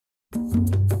I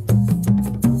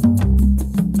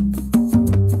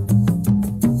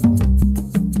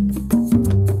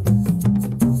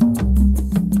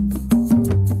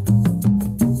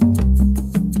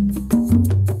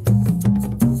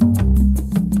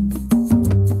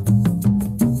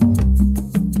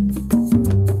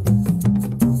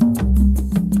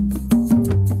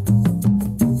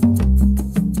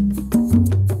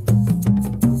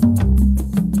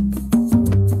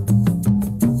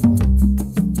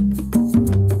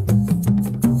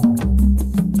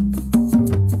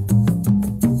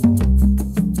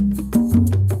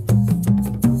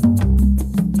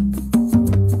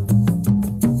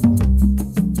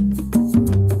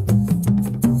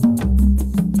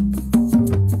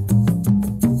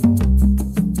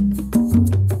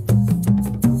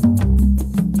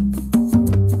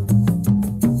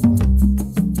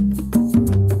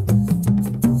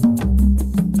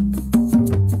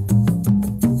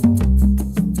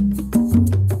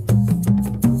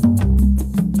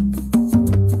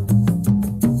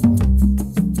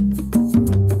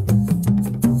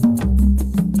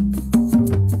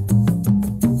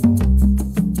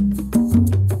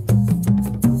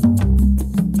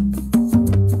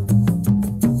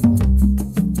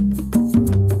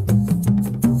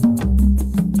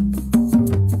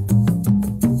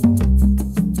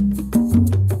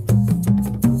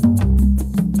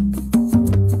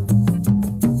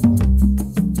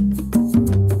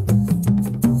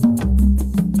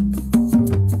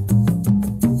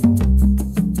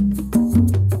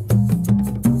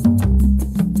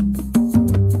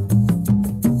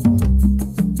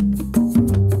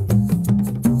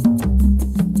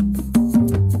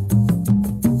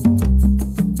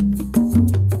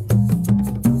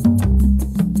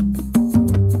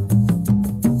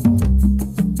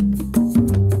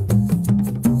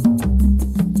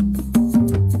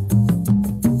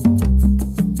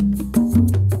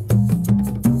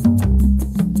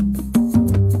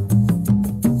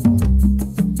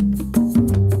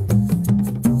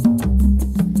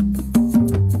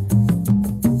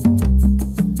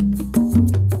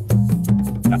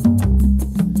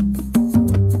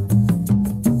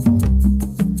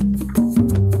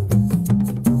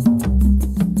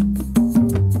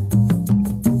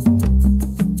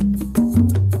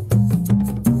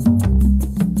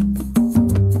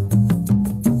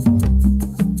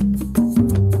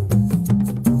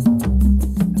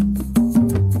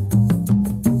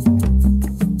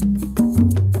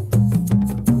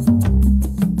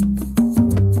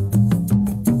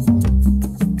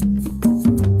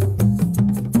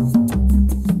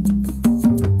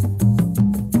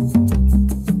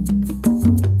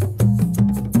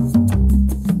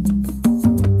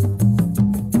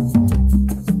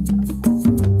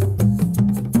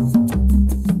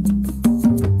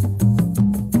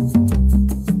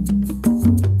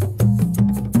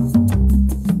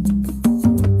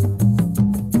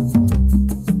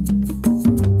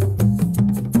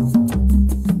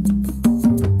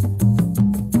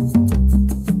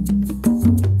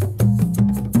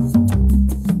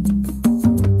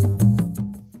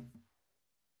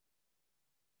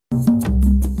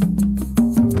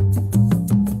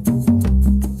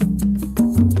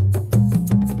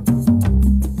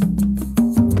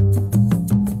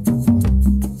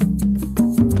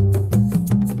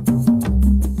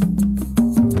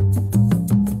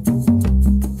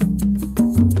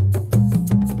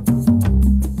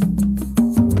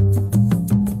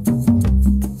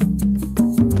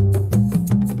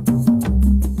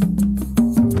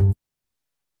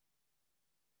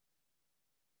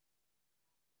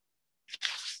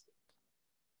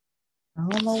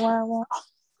don't know why I won't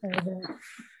say that.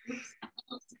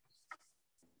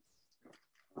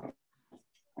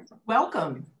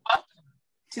 Welcome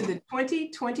to the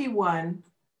 2021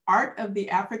 Art of the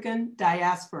African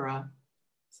Diaspora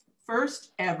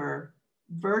first ever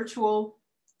virtual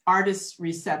artist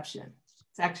reception.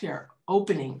 It's actually our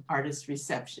opening artist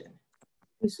reception.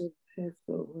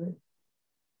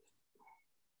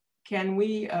 Can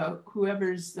we,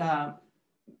 whoever's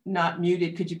not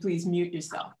muted, could you please mute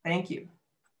yourself? Thank you.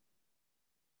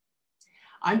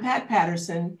 I'm Pat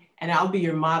Patterson, and I'll be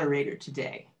your moderator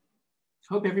today.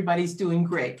 Hope everybody's doing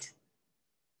great.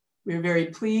 We're very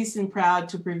pleased and proud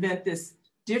to present this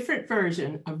different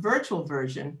version, a virtual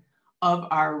version of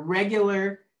our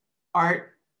regular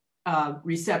art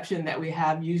reception that we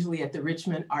have usually at the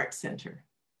Richmond Art Center.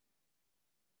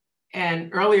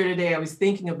 And earlier today, I was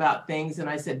thinking about things and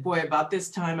I said, boy, about this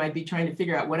time, I'd be trying to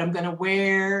figure out what I'm gonna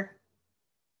wear,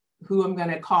 who I'm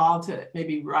gonna call to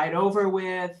maybe ride over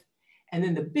with. And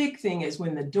then the big thing is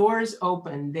when the doors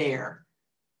open there,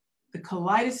 the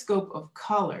kaleidoscope of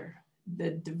color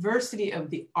the diversity of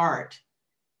the art.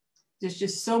 There's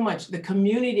just so much, the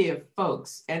community of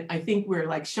folks. And I think we're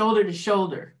like shoulder to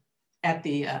shoulder at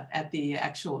the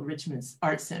actual Richmond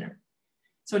Art Center.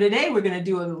 So today we're going to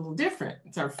do a little different.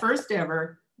 It's our first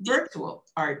ever virtual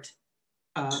art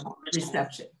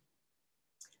reception.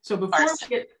 So before we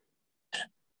get,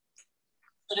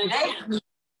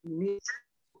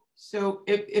 so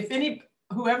if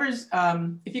whoever's,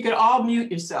 if you could all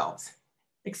mute yourselves,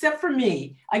 except for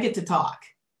me, I get to talk.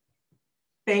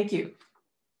 Thank you.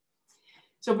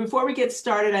 So before we get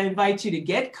started, I invite you to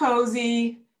get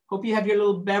cozy. Hope you have your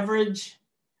little beverage.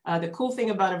 The cool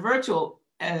thing about a virtual,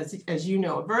 as you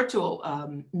know, a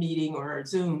virtual meeting or a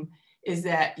Zoom is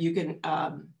that you can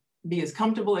be as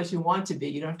comfortable as you want to be.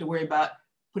 You don't have to worry about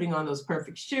putting on those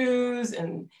perfect shoes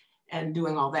and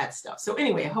doing all that stuff. So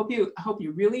anyway, I hope you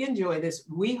really enjoy this.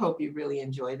 We hope you really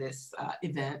enjoy this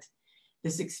event,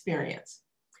 this experience.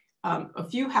 A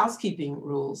few housekeeping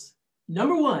rules.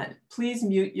 Number one, please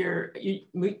mute your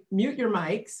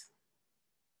mics.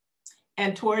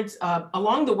 And towards,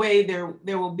 along the way,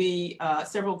 there will be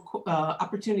several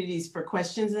opportunities for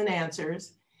questions and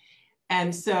answers.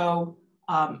 And so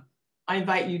I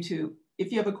invite you to,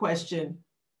 if you have a question,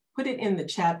 put it in the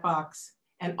chat box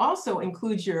and also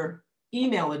include your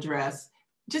email address,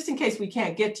 just in case we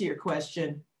can't get to your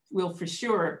question, we'll for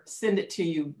sure send it to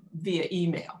you via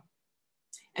email.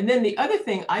 And then the other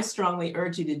thing I strongly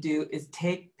urge you to do is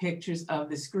take pictures of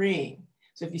the screen.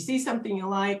 So if you see something you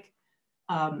like,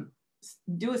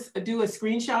 do a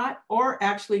screenshot, or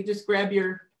actually just grab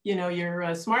your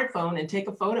smartphone and take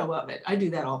a photo of it. I do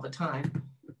that all the time,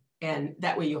 and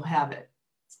that way you'll have it.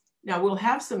 Now we'll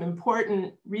have some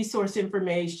important resource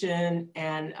information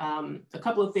and a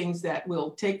couple of things that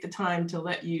we'll take the time to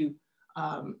let you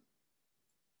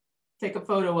take a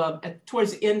photo of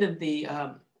towards the end of the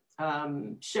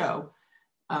show.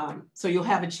 So you'll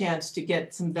have a chance to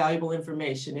get some valuable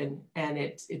information, and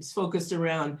it's focused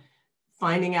around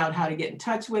finding out how to get in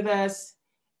touch with us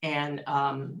and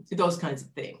those kinds of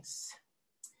things.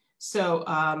 So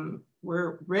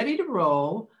we're ready to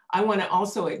roll. I want to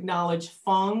also acknowledge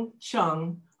Fong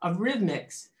Chung of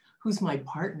Rhythmix, who's my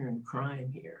partner in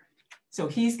crime here. So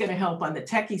he's going to help on the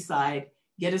techie side,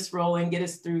 get us rolling, get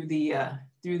us through the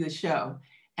show.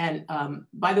 And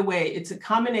by the way, it's a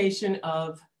combination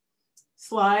of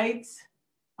slides,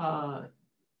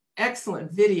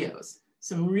 excellent videos,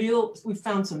 we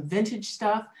found some vintage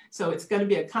stuff. So it's going to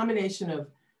be a combination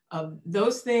of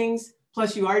those things.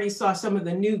 Plus you already saw some of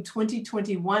the new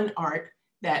 2021 art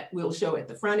that we'll show at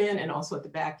the front end and also at the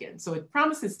back end. So it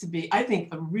promises to be, I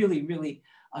think, a really, really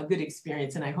good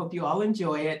experience. And I hope you all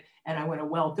enjoy it. And I want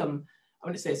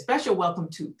to say a special welcome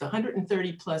to the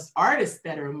 130 plus artists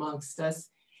that are amongst us,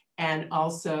 and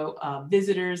also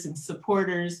visitors and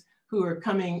supporters who are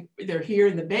coming. They're here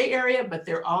in the Bay Area, but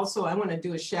they're also, I want to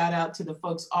do a shout out to the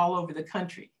folks all over the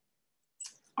country.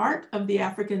 Art of the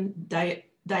African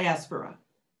Diaspora,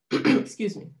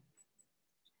 excuse me.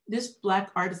 This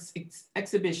Black Artists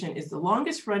exhibition is the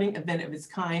longest running event of its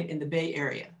kind in the Bay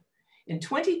Area. In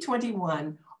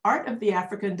 2021, Art of the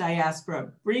African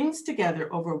Diaspora brings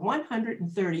together over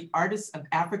 130 artists of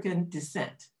African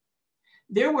descent.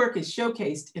 Their work is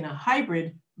showcased in a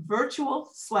hybrid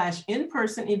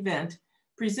virtual/in-person event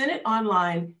presented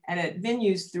online and at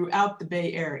venues throughout the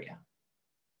Bay Area.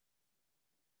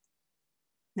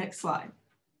 Next slide.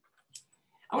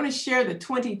 I want to share the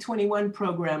 2021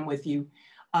 program with you.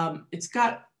 It's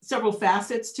got several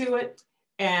facets to it,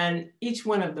 and each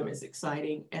one of them is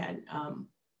exciting and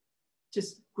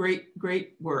just great,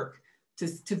 great work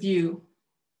to view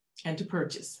and to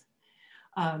purchase.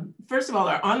 First of all,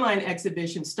 our online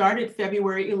exhibition started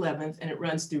February 11th and it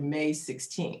runs through May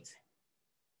 16th.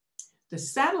 The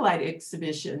satellite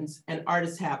exhibitions and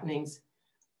artist happenings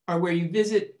are where you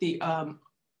visit the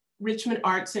Richmond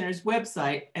Art Center's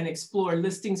website and explore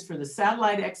listings for the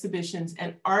satellite exhibitions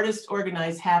and artist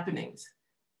organized happenings.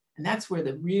 And that's where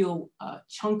the real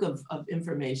chunk of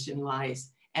information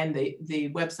lies. And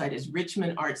the website is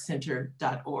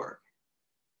richmondartcenter.org.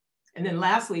 And then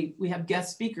lastly, we have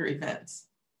guest speaker events.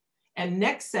 And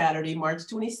next Saturday, March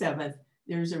 27th,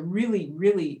 there's a really,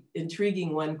 really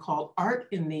intriguing one called Art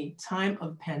in the Time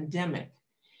of Pandemic.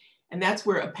 And that's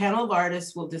where a panel of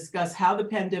artists will discuss how the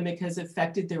pandemic has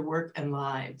affected their work and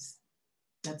lives.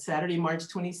 That's Saturday, March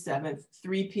 27th,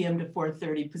 3 p.m. to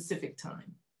 4:30 Pacific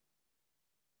time.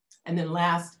 And then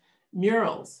last,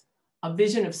 Murals, a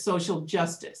Vision of Social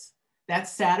Justice.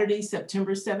 That's Saturday,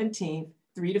 September 17th,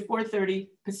 3 to 4:30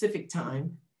 Pacific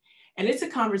time. And it's a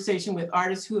conversation with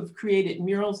artists who have created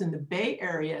murals in the Bay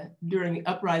Area during the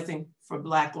uprising for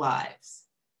Black lives.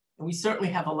 And we certainly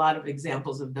have a lot of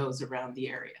examples of those around the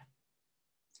area.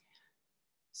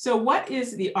 So what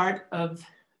is the art of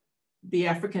the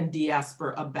African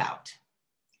diaspora about?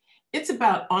 It's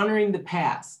about honoring the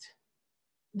past.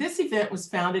 This event was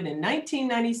founded in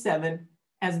 1997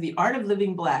 as the Art of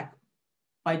Living Black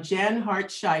by Jan Hart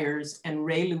Shires and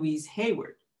Ray Louise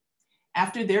Hayward,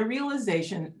 after their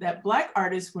realization that Black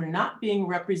artists were not being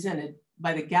represented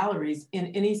by the galleries in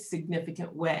any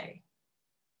significant way.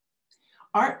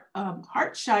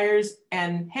 Hart Shires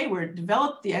and Hayward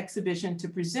developed the exhibition to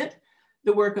present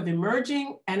the work of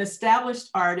emerging and established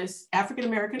artists,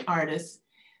 African-American artists,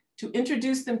 to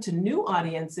introduce them to new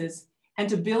audiences and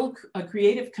to build a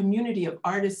creative community of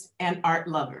artists and art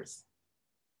lovers.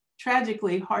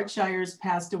 Tragically, Hart Shires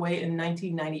passed away in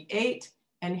 1998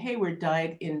 and Hayward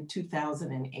died in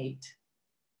 2008.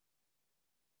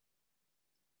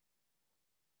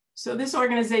 So this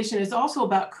organization is also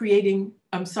about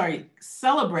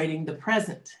celebrating the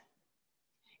present.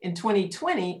 In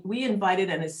 2020, we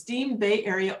invited an esteemed Bay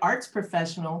Area arts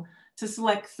professional to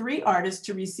select 3 artists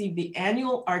to receive the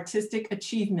annual Artistic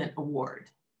Achievement Award.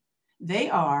 They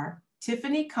are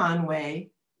Tiffany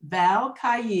Conway, Val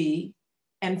Kayi,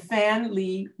 and Fan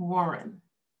Lee Warren.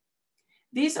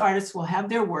 These artists will have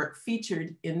their work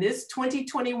featured in this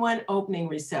 2021 opening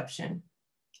reception,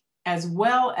 as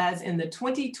well as in the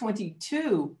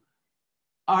 2022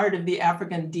 Art of the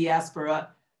African Diaspora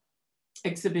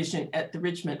exhibition at the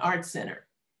Richmond Arts Center.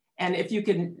 And if you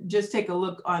can just take a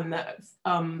look on the,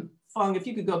 Fong, if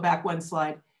you could go back one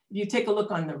slide, if you take a look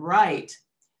on the right,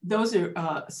 those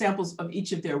are samples of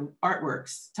each of their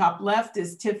artworks. Top left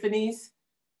is Tiffany's,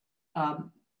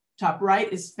 top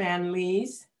right is Fan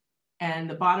Lee's, and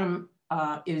the bottom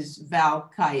is Val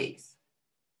Kayi's.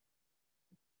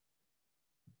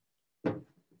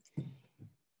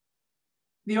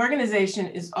 The organization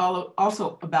is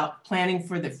also about planning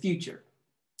for the future.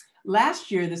 Last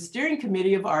year, the steering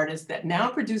committee of artists that now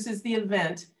produces the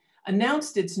event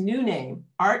announced its new name,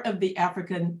 Art of the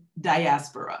African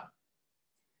Diaspora.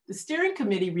 The steering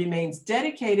committee remains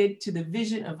dedicated to the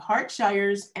vision of Hart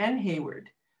Shires and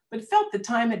Hayward, but felt the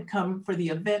time had come for the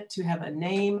event to have a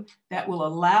name that will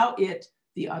allow it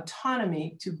the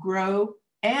autonomy to grow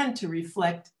and to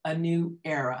reflect a new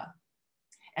era.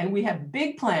 And we have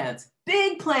big plans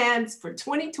for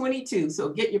 2022, so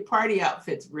get your party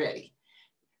outfits ready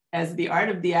as the Art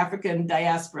of the African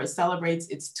Diaspora celebrates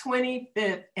its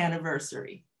 25th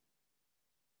anniversary.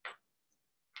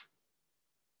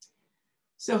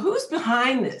 So who's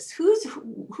behind this? Who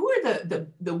are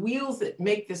the wheels that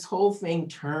make this whole thing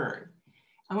turn?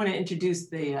 I want to introduce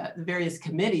the various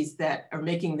committees that are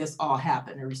making this all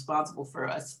happen and are responsible for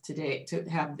us today to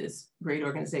have this great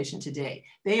organization today.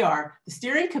 They are, the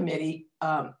steering committee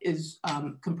is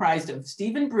comprised of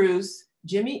Stephen Bruce,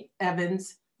 Jimmy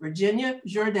Evans, Virginia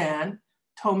Jordan,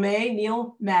 Tomei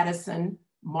Neil Madison,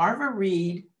 Marva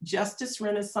Reed, Justice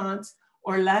Renaissance,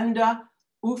 Orlando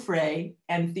Ufre,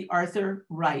 and the Arthur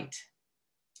Wright.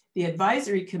 The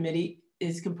advisory committee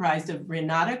is comprised of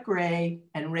Renata Gray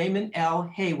and Raymond L.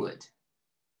 Haywood.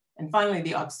 And finally,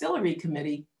 the auxiliary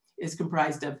committee is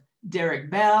comprised of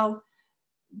Derek Bell,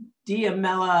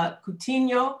 Diamela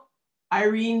Coutinho,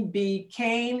 Irene B.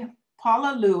 Kane,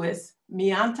 Paula Lewis,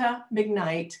 Mianta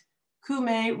McKnight,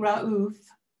 Kume Raouf,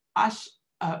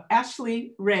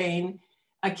 Ashley Rain,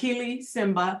 Akili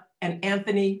Simba, and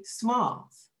Anthony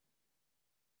Smalls.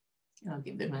 I'll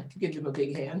give them a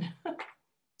big hand.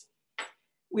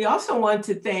 We also want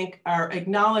to thank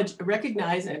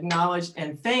recognize and acknowledge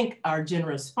and thank our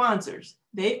generous sponsors.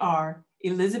 They are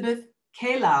Elizabeth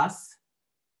Kalas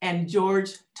and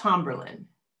George Tomberlin.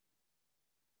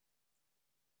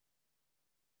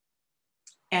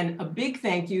 And a big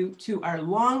thank you to our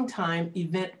longtime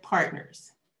event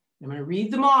partners. I'm going to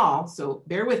read them all, so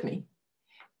bear with me.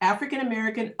 African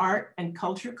American Art and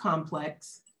Culture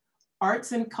Complex,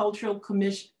 Arts and Culture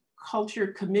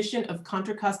Commission of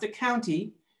Contra Costa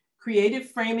County, Creative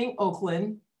Framing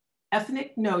Oakland,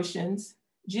 Ethnic Notions,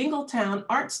 Jingletown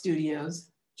Art Studios,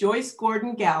 Joyce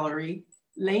Gordon Gallery,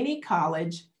 Laney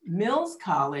College, Mills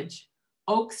College,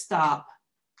 Oak Stop,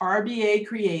 RBA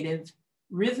Creative,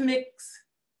 Rhythmix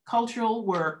Cultural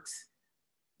Works,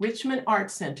 Richmond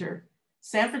Art Center,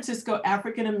 San Francisco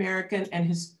African American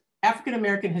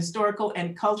Historical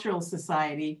and Cultural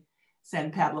Society, San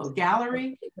Pablo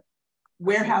Gallery,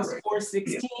 Warehouse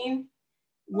 416,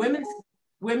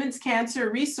 Women's Cancer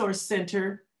Resource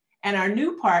Center, and our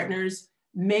new partners,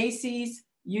 Macy's,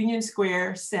 Union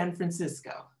Square, San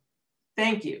Francisco.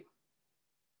 Thank you.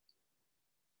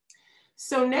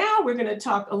 So now we're going to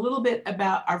talk a little bit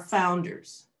about our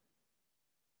founders.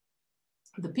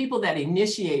 the people that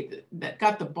initiated, that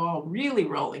got the ball really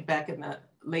rolling back in the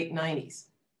late 90s.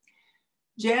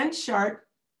 Jan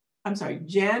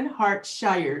Hart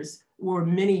Shires wore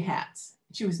many hats.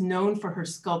 She was known for her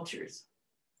sculptures.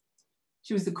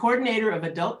 She was the coordinator of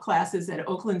adult classes at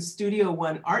Oakland's Studio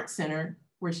One Art Center,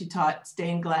 where she taught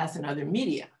stained glass and other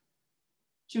media.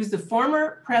 She was the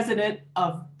former president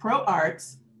of Pro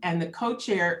Arts and the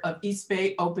co-chair of East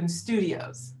Bay Open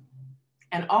Studios,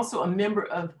 and also a member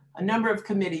of a number of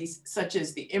committees such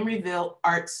as the Emeryville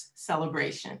Arts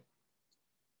Celebration.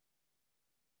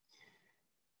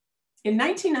 In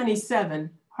 1997,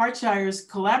 Hart-Shires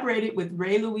collaborated with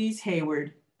Ray Louise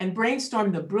Hayward and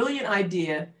brainstormed the brilliant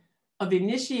idea of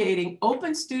initiating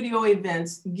open studio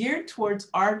events geared towards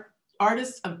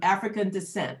artists of African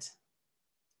descent.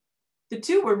 The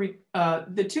two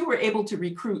were able to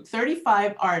recruit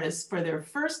 35 artists for their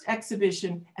first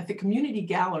exhibition at the Community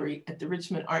Gallery at the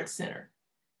Richmond Arts Center.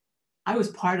 I was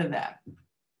part of that.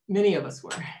 Many of us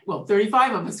were. Well,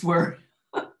 35 of us were.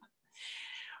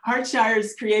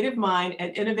 Hart-Shires' creative mind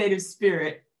and innovative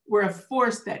spirit were a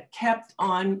force that kept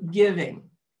on giving.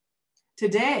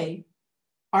 Today,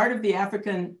 Art of the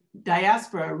African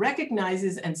Diaspora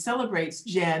recognizes and celebrates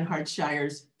Jan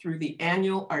Hart-Shires through the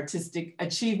annual Artistic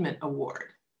Achievement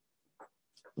Award.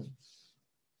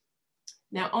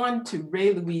 Now on to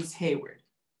Ray Louise Hayward.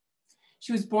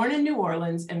 She was born in New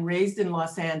Orleans and raised in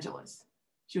Los Angeles.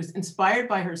 She was inspired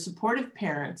by her supportive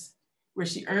parents, where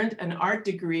she earned an art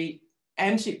degree,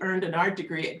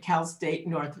 at Cal State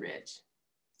Northridge.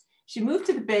 She moved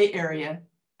to the Bay Area,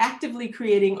 actively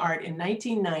creating art in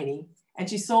 1990, and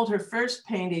she sold her first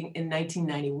painting in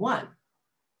 1991.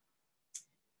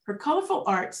 Her colorful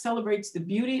art celebrates the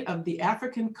beauty of the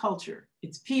African culture,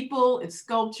 its people, its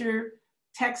sculpture,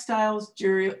 textiles,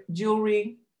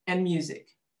 jewelry, and music.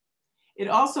 It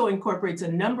also incorporates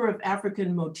a number of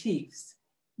African motifs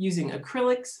using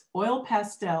acrylics, oil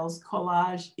pastels,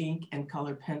 collage, ink, and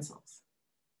color pencils.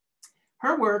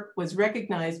 Her work was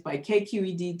recognized by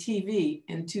KQED TV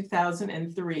in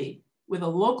 2003 with a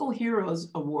Local Heroes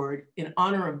Award in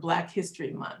honor of Black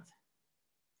History Month.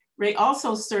 Ray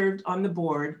also served on the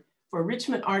board for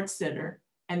Richmond Arts Center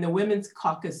and the Women's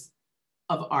Caucus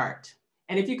of Art.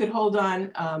 And if you could hold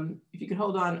on,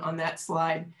 on that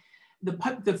slide,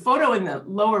 the photo in the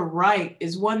lower right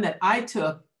is one that I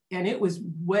took, and it was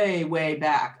way, way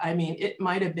back. I mean, it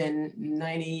might've been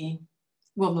 90,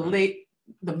 well,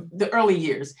 the early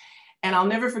years. And I'll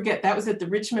never forget, that was at the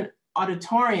Richmond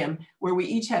Auditorium, where we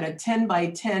each had a 10 by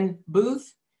 10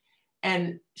 booth.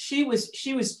 And she was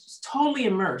totally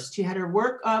immersed. She had her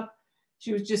work up.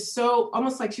 She was just so,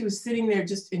 almost like she was sitting there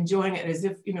just enjoying it as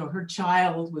if, you know, her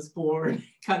child was born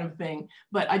kind of thing.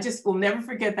 But I just will never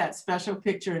forget that special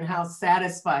picture and how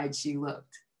satisfied she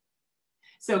looked.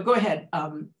 So go ahead,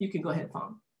 you can go ahead,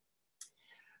 Phong.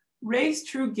 Ray's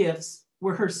true gifts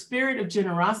were her spirit of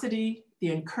generosity,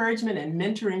 the encouragement and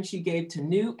mentoring she gave to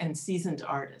new and seasoned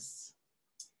artists.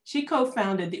 She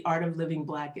co-founded the Art of Living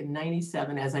Black in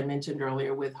 '97, as I mentioned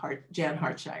earlier, with Jan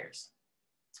Hart-Shires.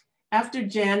 After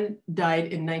Jan died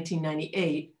in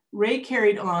 1998, Ray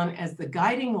carried on as the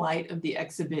guiding light of the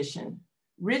exhibition,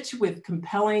 rich with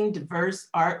compelling, diverse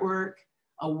artwork,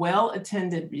 a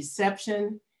well-attended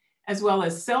reception, as well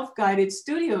as self-guided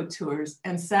studio tours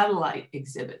and satellite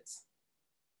exhibits.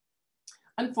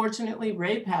 Unfortunately,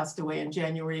 Ray passed away in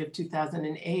January of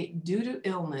 2008 due to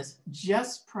illness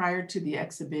just prior to the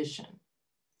exhibition.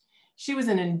 She was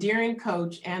an endearing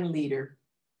coach and leader,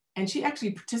 and she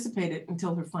actually participated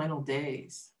until her final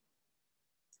days.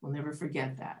 We'll never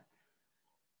forget that.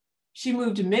 She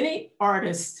moved many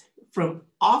artists from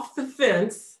off the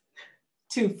fence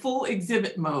to full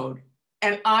exhibit mode,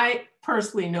 and I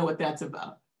personally know what that's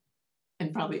about,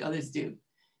 and probably others do.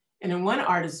 And in one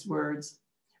artist's words,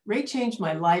 Ray changed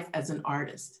my life as an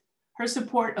artist. Her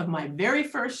support of my very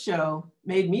first show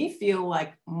made me feel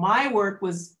like my work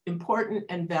was important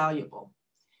and valuable.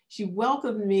 She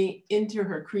welcomed me into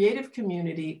her creative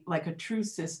community like a true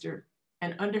sister,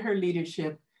 and under her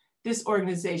leadership, this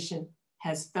organization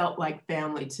has felt like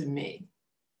family to me.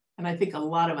 And I think a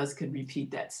lot of us could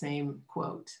repeat that same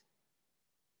quote.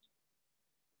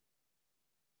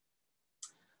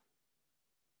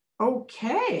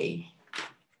 Okay.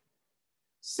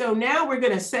 So now we're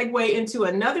going to segue into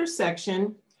another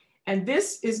section, and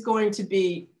this is going to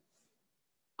be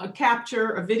a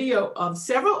video of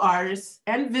several artists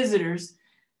and visitors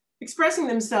expressing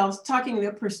themselves, talking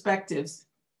their perspectives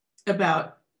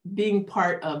about being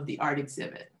part of the art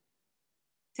exhibit.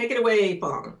 Take it away,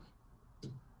 Phong.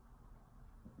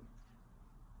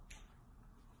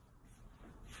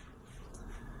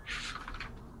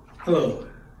 Hello,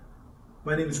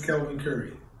 My name is Kelvin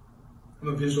Curry. I'm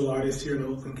a visual artist here in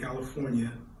Oakland,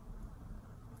 California.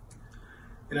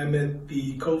 And I met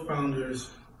the co-founders,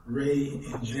 Ray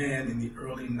and Jan, in the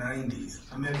early 90s.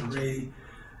 I met Ray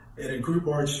at a group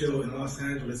art show in Los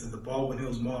Angeles at the Baldwin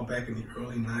Hills Mall back in the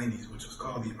early 90s, which was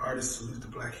called the Artist Salute to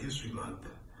Black History Month.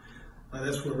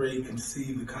 That's where Ray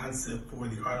conceived the concept for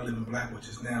the Art of Living Black, which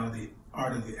is now the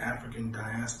Art of the African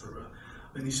Diaspora.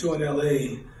 And the show in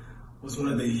LA was one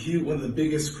of the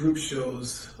biggest group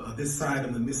shows this side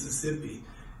of the Mississippi.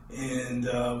 And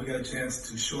we got a chance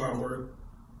to show our work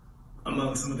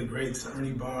among some of the greats,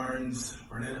 Ernie Barnes,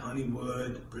 Barnett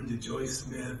Honeywood, Brenda Joyce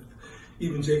Smith,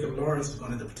 even Jacob Lawrence was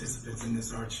one of the participants in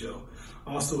this art show.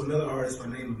 Also another artist by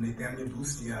the name of Nathaniel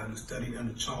Bustian, who studied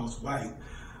under Charles White,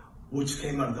 which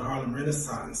came out of the Harlem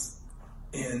Renaissance.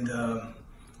 And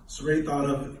so Ray thought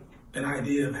of an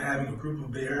idea of having a group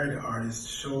of Bay Area artists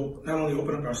show, not only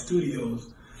open up our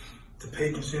studios to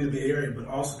patrons in the Bay Area, but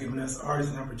also giving us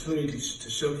artists an opportunity to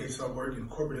showcase our work in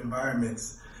corporate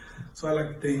environments. So I'd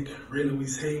like to thank Ray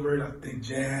Louise Hayward, I'd like to thank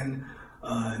Jan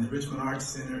and the Richmond Arts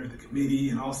Center, the committee,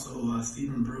 and also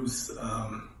Stephen Bruce,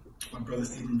 my brother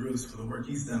Stephen Bruce, for the work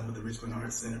he's done with the Richmond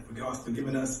Arts Center, for also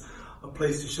giving us a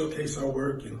place to showcase our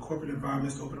work in corporate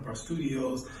environments, to open up our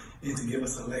studios, and to give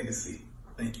us a legacy.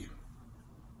 Thank you.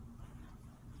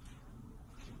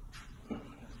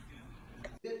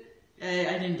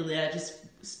 I didn't delete it, I just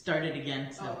started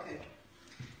again. So. Okay.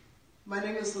 My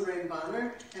name is Lorraine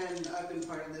Bonner, and I've been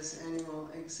part of this annual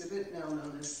exhibit, now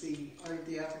known as the Art of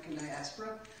the African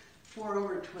Diaspora, for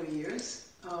over 20 years.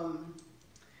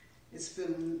 It's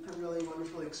been a really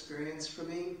wonderful experience for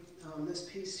me. This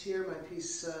piece here, my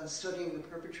piece, Studying the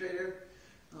Perpetrator,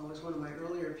 was one of my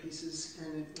earlier pieces,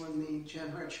 and it won the Jan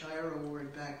Hart Shire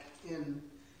Award back in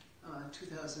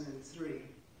 2003.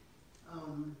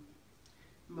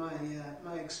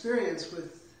 My experience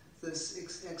with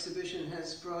this exhibition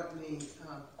has brought me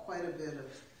quite a bit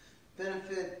of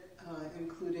benefit,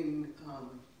 including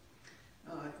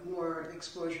more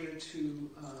exposure to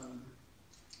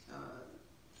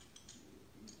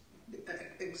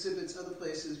exhibits, other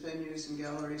places, venues and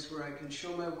galleries where I can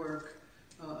show my work,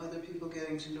 other people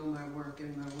getting to know my work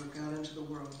and my work out into the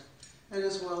world, and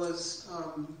as well as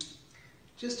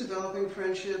just developing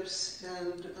friendships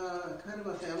and kind of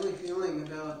a family feeling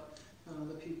about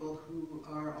the people who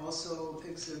are also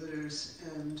exhibitors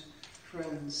and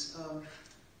friends of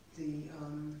the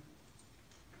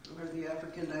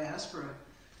African diaspora.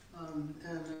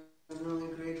 And I'm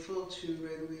really grateful to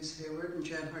Ray Louise Hayward and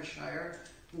Jan Hart Shire,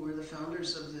 who were the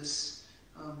founders of this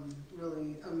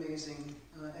really amazing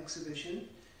exhibition,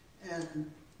 and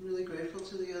really grateful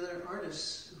to the other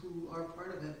artists who are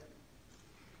part of it.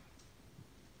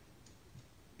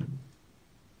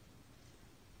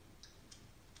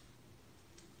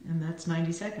 And that's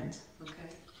 90 seconds. Okay,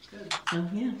 good. So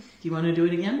yeah, do you want to do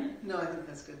it again? No, I think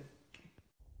that's good.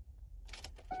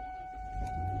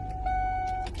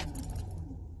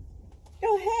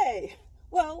 Oh, hey.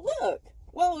 Well, look,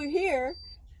 while we're here,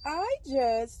 I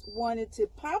just wanted to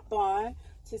pop on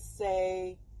to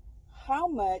say how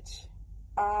much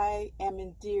I am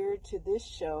endeared to this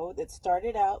show that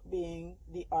started out being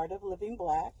The Art of Living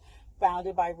Black,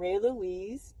 founded by Ray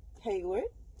Louise Hayward.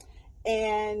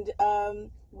 And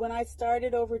when I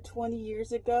started over 20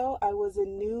 years ago, I was a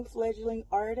new fledgling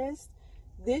artist.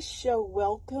 This show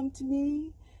welcomed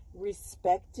me,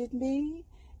 respected me,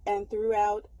 and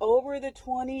throughout over the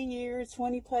 20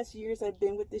 plus years I've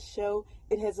been with this show,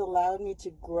 it has allowed me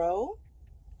to grow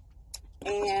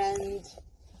and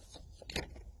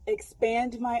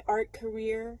expand my art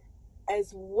career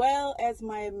as well as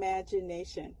my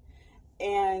imagination.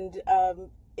 And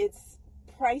it's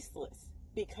priceless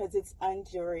because it's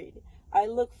unjuried. I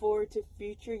look forward to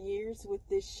future years with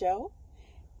this show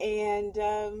and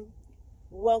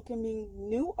welcoming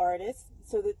new artists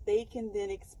so that they can then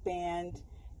expand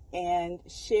and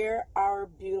share our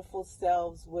beautiful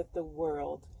selves with the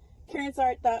world.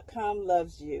 KarensArt.com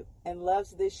loves you and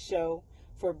loves this show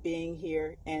for being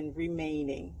here and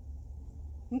remaining.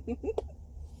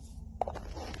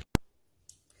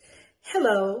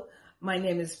 Hello, my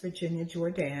name is Virginia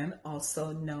Jordan,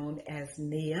 also known as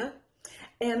Nia,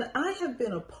 and I have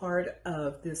been a part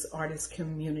of this artist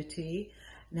community,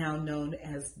 now known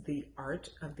as the Art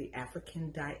of the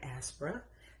African Diaspora,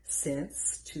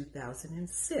 since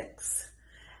 2006.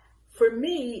 For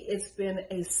me, it's been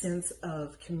a sense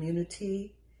of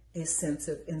community, a sense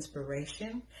of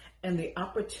inspiration, and the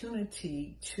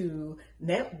opportunity to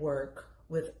network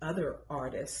with other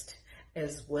artists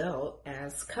as well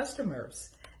as customers.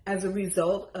 As a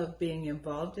result of being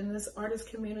involved in this artist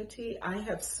community, I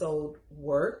have sold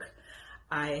work.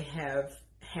 I have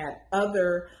had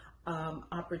other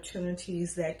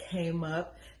opportunities that came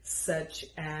up, such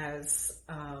as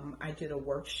I did a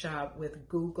workshop with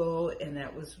Google, and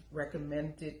that was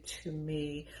recommended to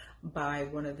me by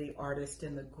one of the artists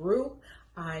in the group.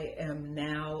 I am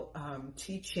now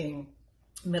teaching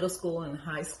middle school and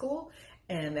high school,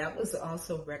 and that was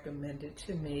also recommended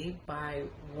to me by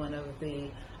one of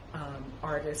the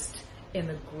artists in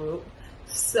the group.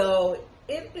 So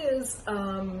it is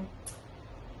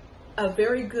a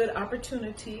very good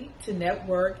opportunity to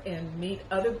network and meet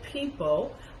other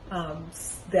people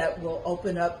that will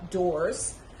open up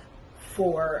doors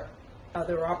for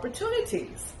other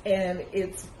opportunities. And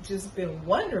it's just been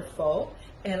wonderful,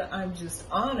 and I'm just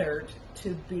honored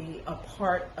to be a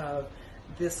part of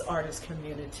this artist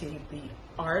community, the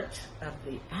art of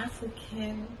the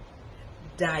African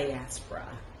diaspora.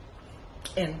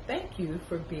 And thank you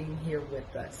for being here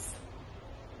with us.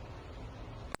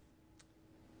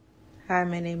 Hi,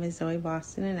 my name is Zoe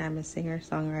Boston, and I'm a singer,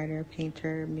 songwriter,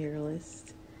 painter,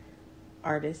 muralist,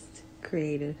 artist,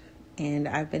 creative, and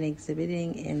I've been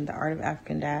exhibiting in the Art of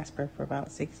African Diaspora for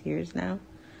about 6 years now.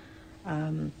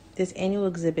 This annual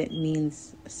exhibit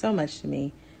means so much to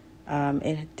me.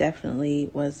 It definitely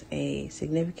was a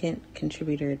significant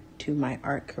contributor to my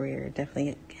art career. It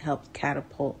definitely helped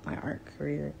catapult my art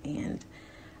career, and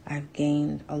I've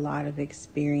gained a lot of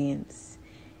experience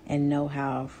and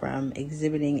know-how from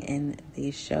exhibiting in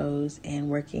these shows and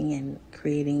working and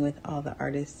creating with all the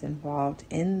artists involved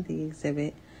in the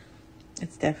exhibit.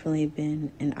 It's definitely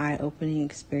been an eye-opening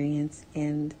experience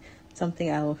and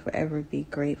something I will forever be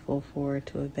grateful for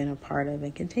to have been a part of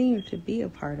and continue to be a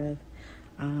part of.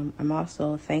 I'm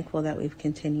also thankful that we've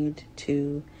continued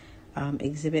to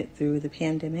exhibit through the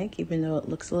pandemic, even though it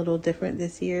looks a little different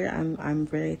this year. I'm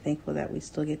very thankful that we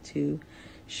still get to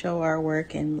show our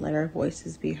work and let our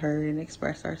voices be heard and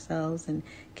express ourselves and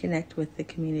connect with the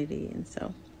community. And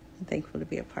so I'm thankful to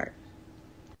be a part.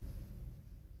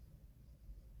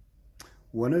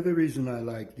 One of the reasons I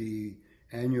like the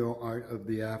annual Art of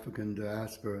the African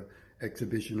Diaspora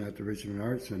exhibition at the Richmond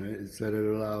Arts Center is that it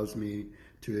allows me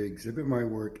to exhibit my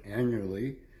work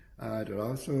annually. It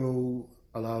also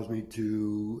allows me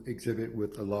to exhibit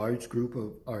with a large group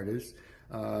of artists,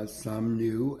 some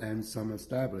new and some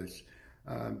established.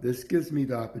 This gives me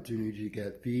the opportunity to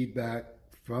get feedback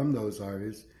from those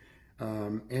artists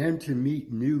and to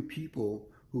meet new people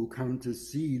who come to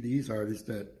see these artists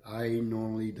that I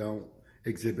normally don't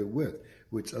exhibit with,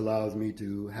 which allows me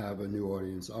to have a new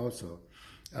audience also.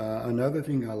 Another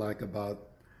thing I like about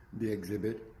the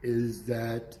exhibit is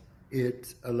that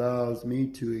it allows me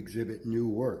to exhibit new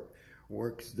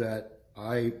works that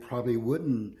I probably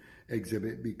wouldn't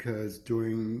exhibit, because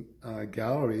during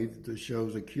galleries, the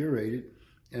shows are curated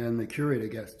and the curator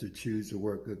gets to choose the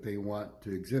work that they want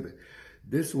to exhibit.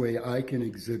 This way I can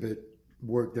exhibit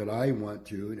work that I want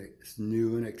to, and it's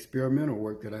new and experimental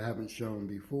work that I haven't shown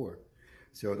before.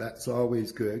 So that's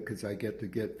always good, because I get to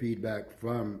get feedback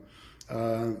from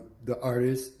the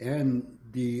artists and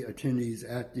the attendees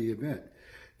at the event.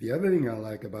 The other thing I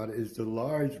like about it is the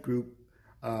large group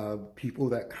of people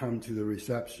that come to the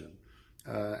reception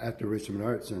at the Richmond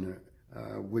Arts Center,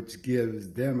 which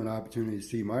gives them an opportunity to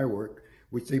see my work,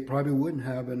 which they probably wouldn't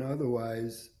have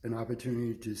otherwise an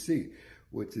opportunity to see,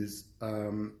 which is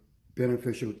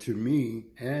beneficial to me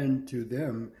and to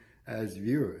them as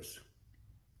viewers.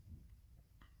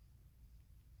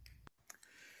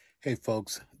 Hey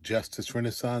folks, Justice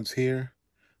Renaissance here,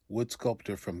 wood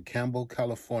sculptor from Campbell,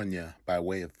 California, by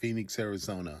way of Phoenix,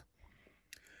 Arizona.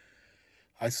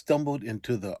 I stumbled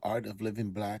into the art of living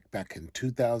black back in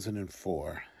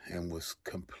 2004 and was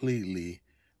completely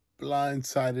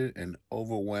blindsided and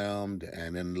overwhelmed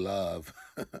and in love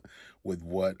with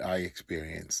what I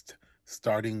experienced,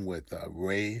 starting with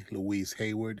Ray Louise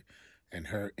Hayward and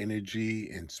her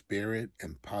energy and spirit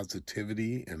and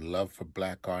positivity and love for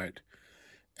black art.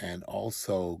 And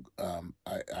also,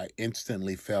 I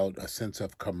instantly felt a sense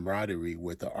of camaraderie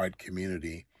with the art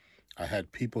community. I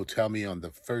had people tell me on the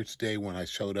first day when I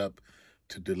showed up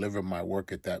to deliver my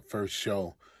work at that first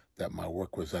show that my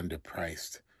work was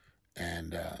underpriced.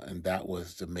 And that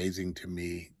was amazing to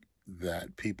me,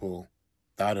 that people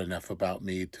thought enough about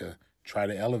me to try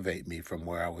to elevate me from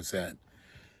where I was at.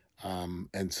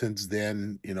 And since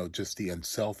then, you know, just the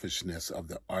unselfishness of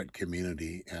the art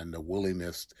community and the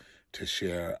willingness to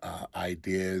share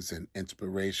ideas and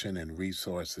inspiration and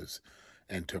resources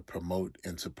and to promote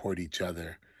and support each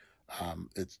other.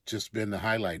 It's just been the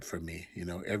highlight for me, you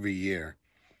know, every year.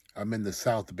 I'm in the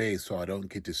South Bay, so I don't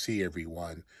get to see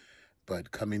everyone,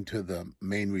 but coming to the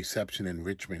main reception in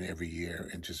Richmond every year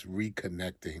and just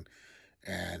reconnecting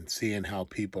and seeing how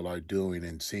people are doing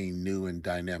and seeing new and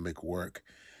dynamic work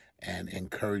and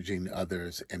encouraging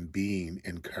others and being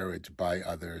encouraged by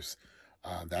others.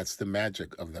 That's the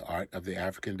magic of the art of the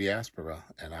African diaspora,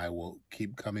 and I will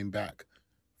keep coming back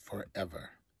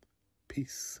forever.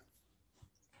 Peace.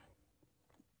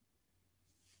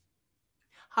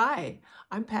 Hi,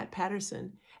 I'm Pat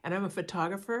Patterson, and I'm a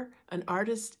photographer, an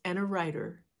artist, and a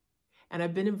writer. And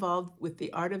I've been involved with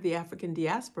the art of the African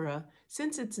diaspora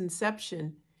since its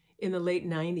inception in the late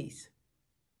 90s.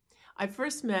 I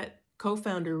first met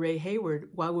co-founder Ray Hayward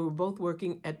while we were both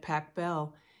working at Pac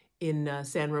Bell in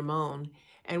San Ramon,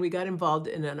 and we got involved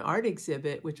in an art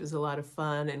exhibit, which was a lot of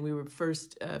fun, and we were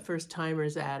first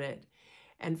timers at it.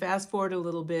 And fast forward a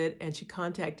little bit, and she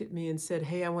contacted me and said,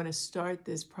 hey, I want to start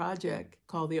this project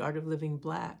called The Art of Living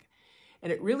Black.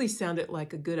 And it really sounded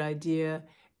like a good idea,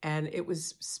 and it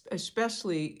was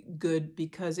especially good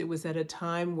because it was at a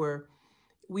time where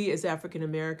we as African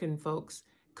American folks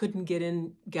couldn't get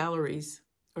in galleries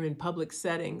or in public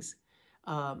settings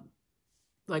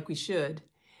like we should.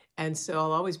 And so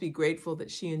I'll always be grateful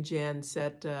that she and Jan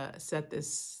set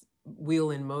this wheel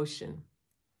in motion.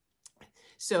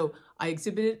 So I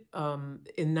exhibited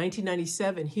in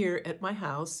 1997 here at my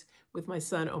house with my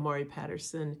son, Omari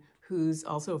Patterson, who's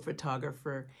also a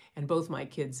photographer, and both my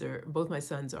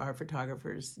sons are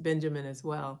photographers, Benjamin as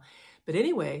well. But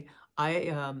anyway,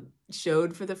 I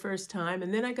showed for the first time,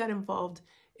 and then I got involved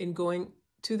in going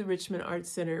to the Richmond Art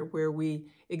Center, where we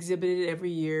exhibited every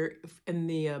year in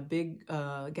the big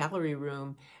gallery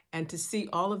room, and to see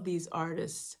all of these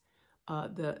artists,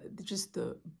 just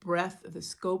the breadth, the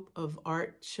scope of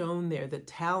art shown there, the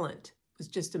talent was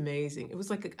just amazing. It was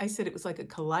like I said, it was like a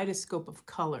kaleidoscope of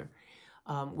color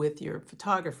with your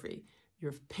photography,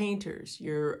 your painters,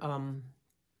 your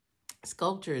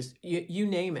sculptures, you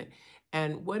name it.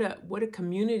 And what a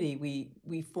community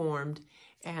we formed,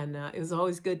 and it was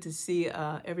always good to see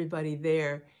everybody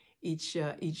there each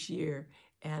year.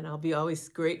 And I'll be always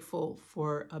grateful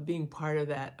for being part of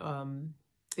that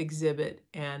exhibit,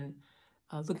 and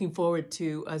looking forward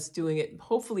to us doing it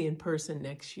hopefully in person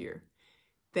next year.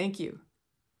 Thank you.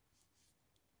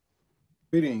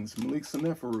 Greetings, Malik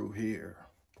Sanefaru here,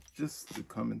 just to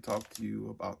come and talk to you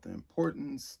about the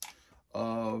importance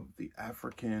of the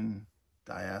African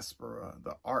diaspora,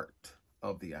 the art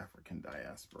of the African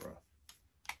diaspora.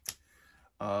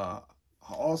 I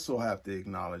also have to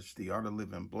acknowledge the Art of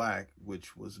Living Black,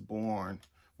 which was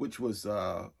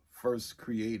first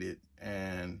created,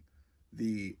 and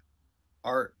the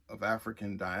art of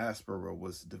African diaspora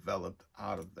was developed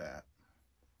out of that.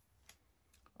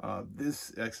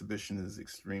 This exhibition is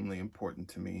extremely important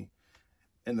to me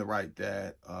in the right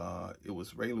that it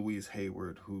was Ray Louise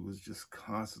Hayward who was just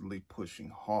constantly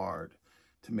pushing hard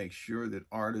to make sure that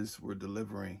artists were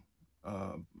delivering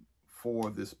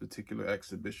for this particular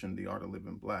exhibition, The Art of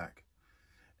Living Black.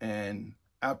 And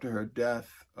after her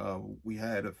death, we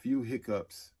had a few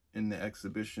hiccups in the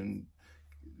exhibition,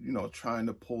 you know, trying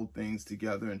to pull things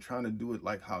together and trying to do it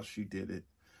like how she did it.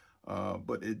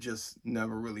 But it just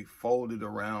never really folded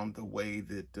around the way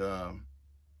that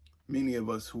many of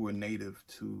us who were native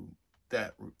to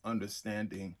that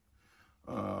understanding.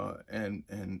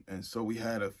 And so we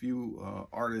had a few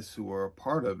artists who were a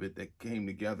part of it that came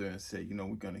together and said, you know,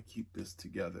 we're going to keep this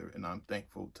together. And I'm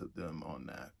thankful to them on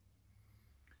that.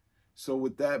 So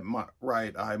with that,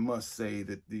 I must say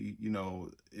that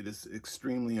it is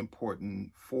extremely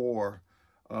important for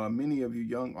many of you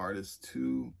young artists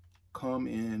to come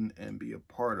in and be a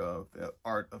part of the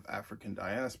art of African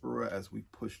diaspora as we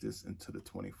push this into the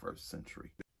 21st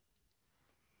century.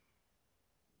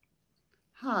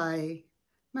 Hi,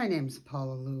 my name's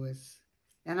Paula Lewis,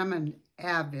 and I'm an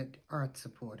avid art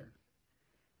supporter.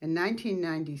 In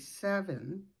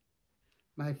 1997,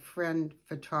 my friend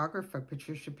photographer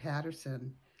Patricia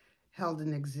Patterson held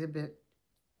an exhibit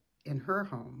in her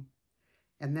home,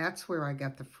 and that's where I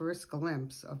got the first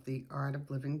glimpse of the Art of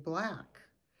Living Black,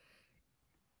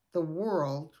 the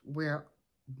world where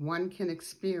one can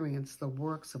experience the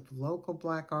works of local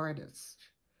Black artists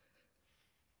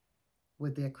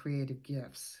with their creative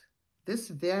gifts. This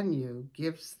venue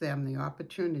gives them the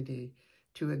opportunity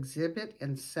to exhibit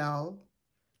and sell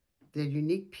their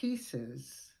unique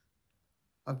pieces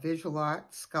of visual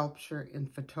art, sculpture,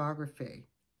 and photography.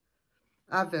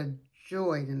 I've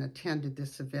enjoyed and attended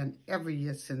this event every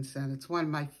year since then. It's one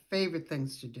of my favorite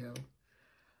things to do.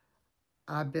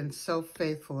 I've been so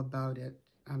faithful about it.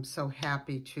 I'm so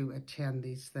happy to attend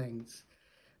these things.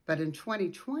 But in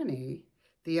 2020,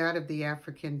 the Art of the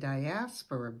African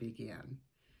Diaspora began.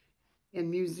 In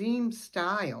museum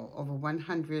style, over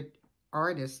 100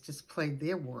 artists displayed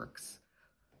their works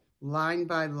line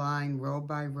by line, row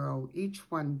by row, each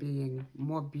one being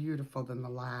more beautiful than the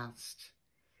last.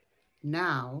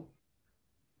 Now,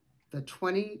 the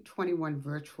 2021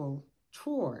 virtual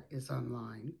tour is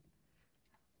online,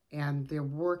 and their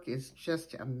work is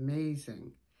just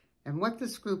amazing. And what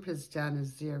this group has done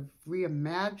is they've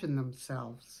reimagined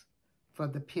themselves for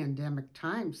the pandemic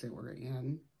times that we're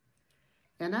in.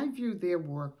 And I view their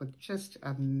work with just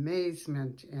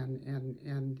amazement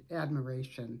and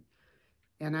admiration.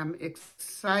 And I'm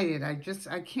excited.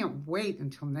 I can't wait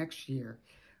until next year.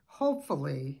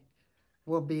 Hopefully,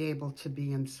 we'll be able to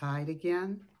be inside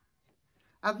again.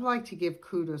 I'd like to give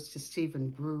kudos to Stephen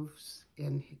Bruce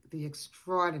and the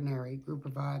extraordinary group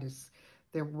of artists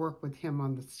that work with him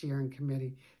on the steering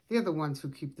committee. They're the ones who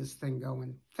keep this thing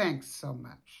going. Thanks so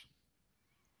much.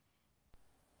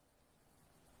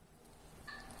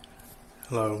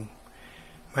 Hello,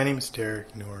 my name is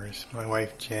Derek Norris. My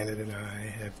wife Janet and I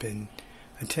have been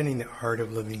attending the Art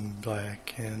of Living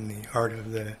Black and the Art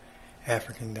of the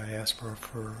African Diaspora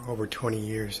for over 20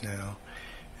 years now,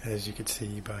 as you could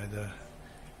see by the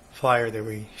flyer that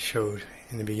we showed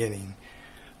in the beginning.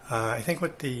 I think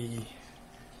what the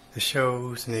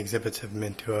shows and the exhibits have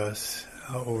meant to us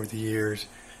over the years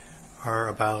are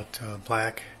about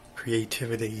Black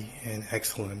creativity and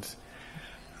excellence.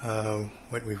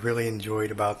 What we've really enjoyed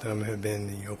about them have been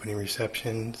the opening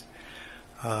receptions,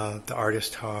 the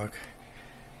artist talk,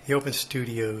 the open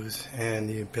studios, and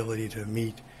the ability to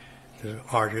meet the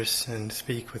artists and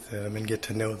speak with them and get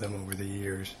to know them over the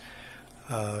years.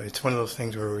 It's one of those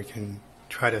things where we can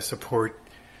try to support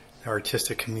the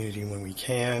artistic community when we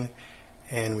can,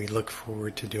 and we look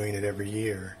forward to doing it every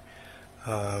year.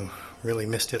 Really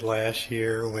missed it last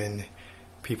year when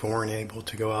people weren't able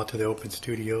to go out to the open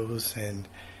studios, and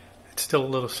it's still a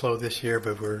little slow this year,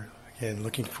 but we're, again,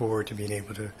 looking forward to being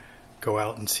able to go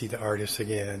out and see the artists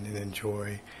again and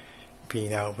enjoy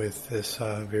being out with this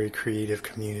very creative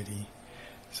community.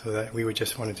 So that we would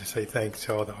just wanted to say thanks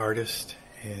to all the artists,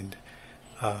 and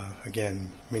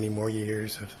again, many more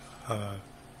years of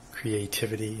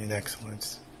creativity and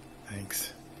excellence.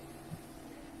 Thanks.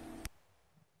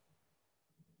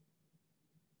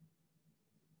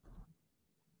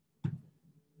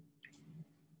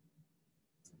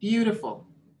 Beautiful.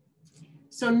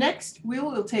 So next we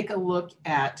will take a look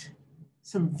at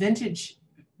some vintage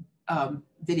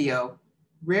video,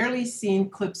 rarely seen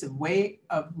clips of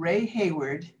Ray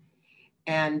Hayward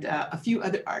and a few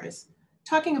other artists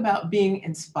talking about being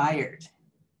inspired.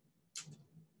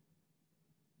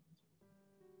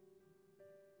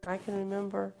 I can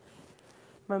remember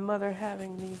my mother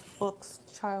having these books,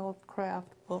 child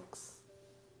craft books.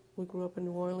 We grew up in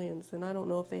New Orleans, and I don't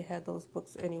know if they had those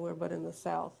books anywhere but in the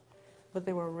South, but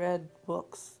they were red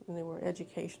books, and they were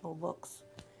educational books.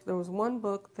 There was one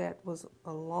book that was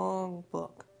a long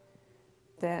book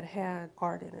that had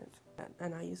art in it,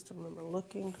 and I used to remember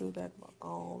looking through that book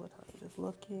all the time, just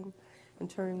looking and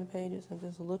turning the pages and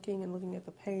just looking and looking at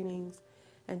the paintings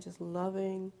and just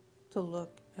loving to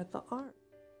look at the art.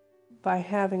 By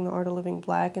having the Art of Living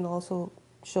Black and also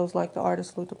shows like the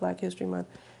Artist Salute to Black History Month,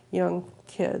 young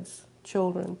kids,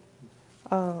 children,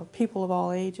 people of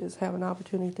all ages have an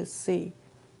opportunity to see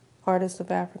artists of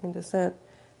African descent,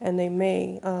 and they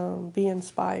may be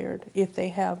inspired if they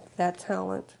have that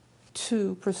talent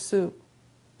to pursue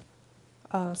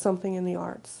something in the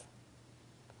arts,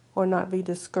 or not be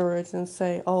discouraged and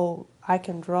say, oh, I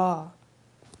can draw,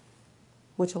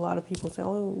 which a lot of people say,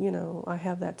 oh, you know, I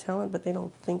have that talent, but they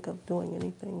don't think of doing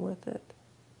anything with it.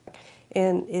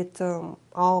 And it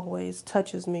always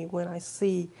touches me when I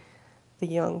see the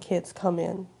young kids come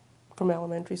in from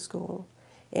elementary school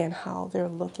and how they're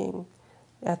looking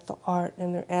at the art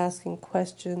and they're asking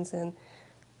questions. And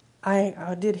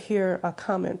I did hear a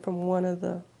comment from one of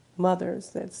the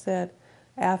mothers that said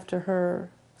after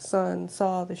her son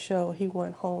saw the show, he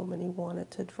went home and he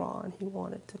wanted to draw and he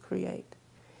wanted to create.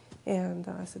 And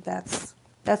I said, that's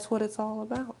what it's all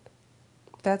about.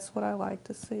 That's what I like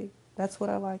to see. That's what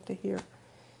I like to hear.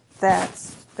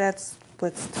 That's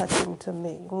what's touching to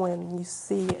me when you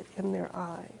see it in their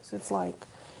eyes. It's like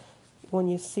when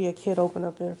you see a kid open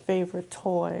up their favorite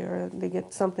toy, or they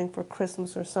get something for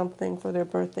Christmas or something for their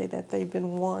birthday that they've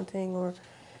been wanting, or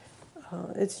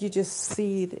you just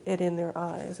see it in their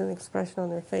eyes, an expression on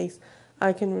their face.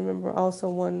 I can remember also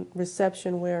one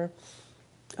reception where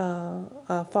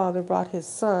a father brought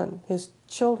his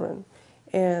children,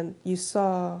 and you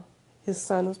saw his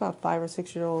son was about 5 or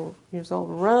 6 years old,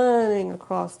 running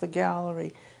across the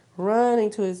gallery, running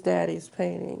to his daddy's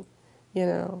painting, you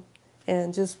know,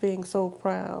 and just being so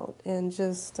proud. And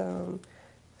just, so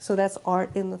that's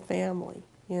art in the family,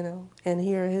 you know, and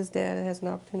here his dad has an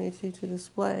opportunity to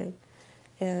display,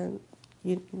 and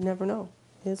you never know.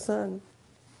 His son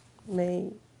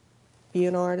may be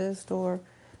an artist or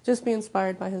just be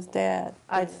inspired by his dad.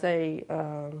 I'd say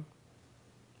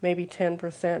maybe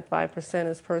 10%, 5%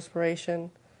 is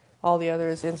perspiration, all the other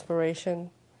is inspiration.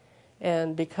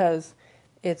 And because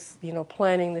it's, you know,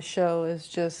 planning the show is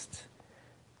just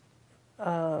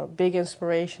a big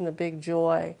inspiration, a big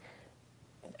joy.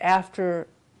 After,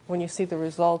 when you see the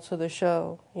results of the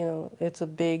show, you know, it's a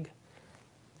big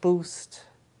boost.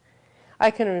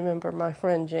 I can remember my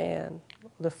friend Jan,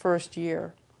 the first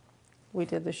year we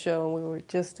did the show, and we were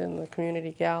just in the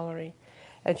community gallery,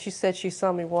 and she said she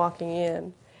saw me walking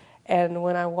in, and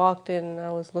when I walked in and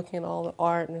I was looking at all the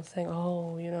art and saying,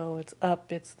 oh, you know, it's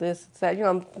up, it's this, it's that, you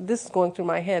know, this is going through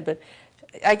my head, but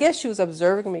I guess she was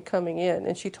observing me coming in,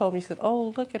 and she told me, she said,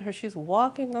 oh, look at her, she's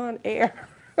walking on air.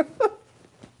 And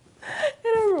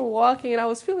I remember walking, and I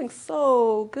was feeling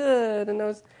so good,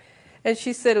 and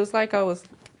she said it was like I was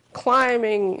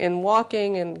climbing and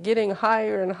walking and getting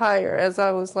higher and higher as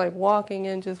I was like walking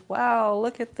in, just, wow,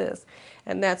 look at this.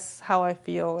 And that's how I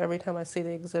feel every time I see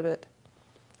the exhibit,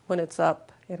 when it's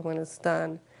up and when it's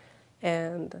done.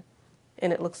 And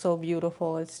it looks so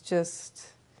beautiful. It's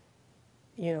just,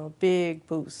 you know, big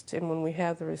boost. And when we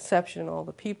have the reception, all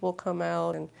the people come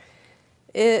out, and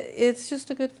it's just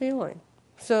a good feeling.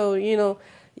 So, you know,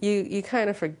 you kind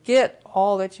of forget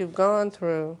all that you've gone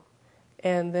through,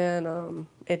 and then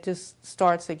it just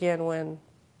starts again when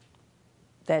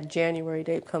that January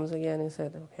date comes again and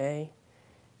said, okay,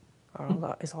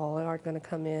 is all the art going to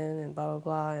come in, and blah, blah,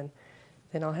 blah. And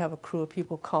then I'll have a crew of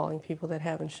people calling people that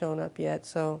haven't shown up yet.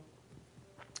 So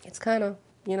it's kind of,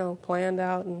 you know, planned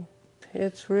out, and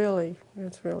it's really,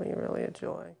 really a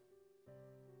joy.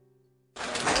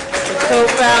 The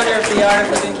co-founder of the Art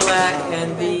of Living Black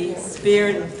and the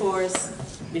spirit and force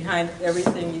behind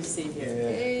everything you see here.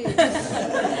 Hey.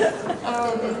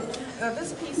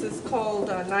 This piece is called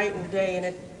Night and Day, and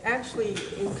it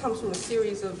comes from a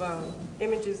series of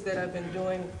images that I've been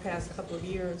doing the past couple of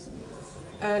years.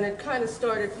 And it kind of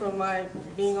started from my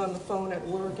being on the phone at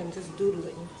work and just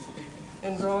doodling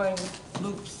and drawing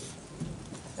loops,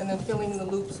 and then filling the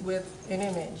loops with an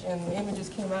image. And the images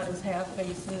came out as half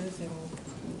faces and,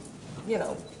 you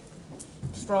know,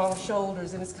 strong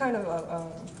shoulders. And it's kind of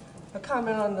a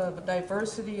comment on the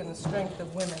diversity and the strength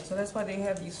of women. So that's why they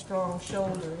have these strong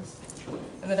shoulders.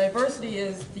 And the diversity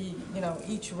is the, you know,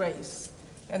 each race.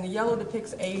 And the yellow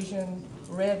depicts Asian,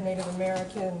 red Native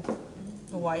American,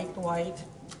 the white,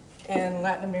 and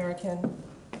Latin American.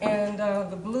 And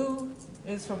the blue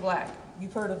is for black.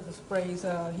 You've heard of this phrase,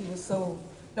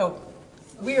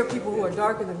 we are people who are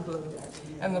darker than blue.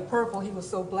 And the purple, he was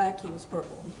so black, he was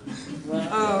purple.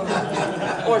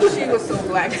 Or she was so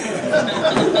black.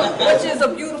 Which is a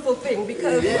beautiful thing,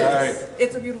 because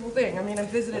it's a beautiful thing. I mean, I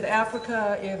visited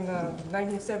Africa in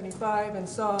 1975 and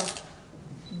saw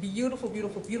beautiful,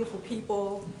 beautiful, beautiful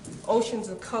people, oceans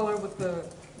of color with the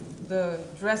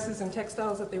dresses and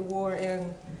textiles that they wore,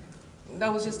 and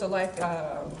that was just a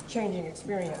life-changing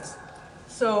experience.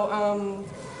 So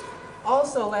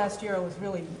also last year I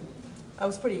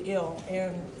was pretty ill,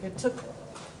 and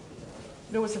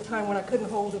there was a time when I couldn't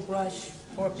hold a brush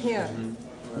or a pen.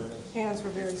 Hands were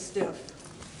very stiff.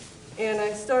 And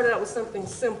I started out with something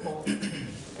simple,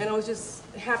 and I was just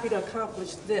happy to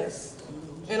accomplish this.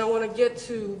 And I want to get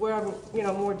to where I'm, you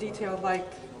know, more detailed, like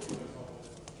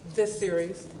this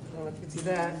series. I don't know if you can see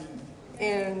that.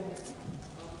 And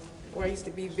where I used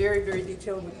to be very, very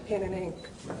detailed with pen and ink.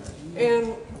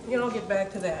 And, you know, I'll get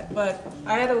back to that. But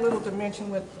I had a little dimension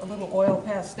with a little oil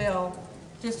pastel,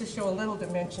 just to show a little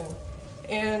dimension.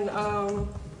 And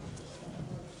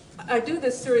I do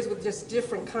this series with just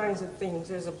different kinds of themes.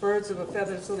 There's a birds of a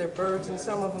feather, so they're birds, and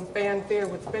some of them fanfare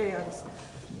with fans.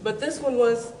 But this one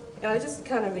was, and I just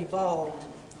kind of evolved,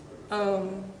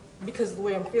 because the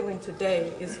way I'm feeling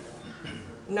today is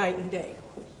night and day.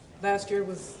 Last year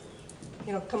was,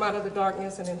 you know, come out of the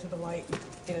darkness and into the light.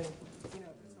 And, you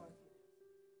know,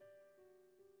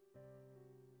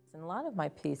 and a lot of my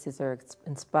pieces are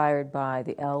inspired by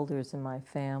the elders in my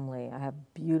family. I have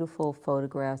beautiful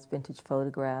photographs, vintage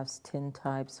photographs,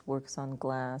 tintypes, works on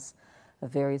glass of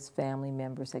various family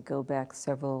members that go back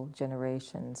several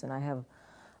generations. And I have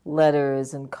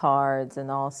letters and cards and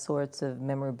all sorts of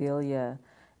memorabilia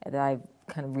that I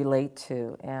kind of relate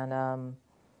to. And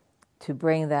to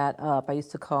bring that up, I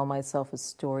used to call myself a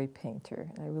story painter.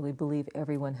 I really believe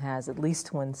everyone has at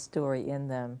least one story in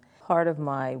them. Part of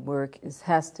my work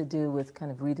has to do with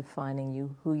kind of redefining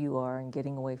who you are and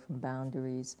getting away from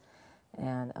boundaries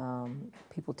and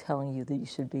people telling you that you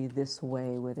should be this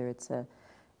way, whether it's a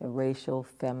racial,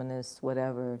 feminist,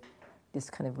 whatever,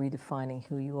 just kind of redefining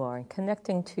who you are and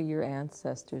connecting to your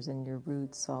ancestors and your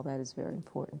roots. All that is very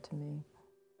important to me.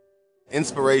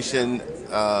 Inspiration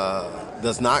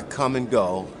does not come and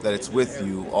go, that it's with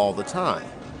you all the time.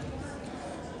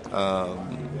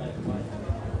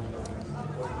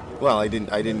 Well, I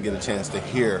didn't get a chance to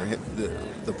hear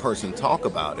the person talk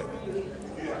about it,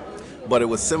 but it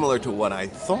was similar to what I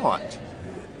thought,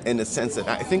 in the sense that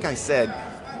I think I said,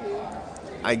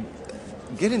 I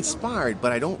get inspired,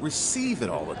 but I don't receive it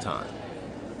all the time.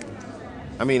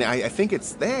 I mean, I think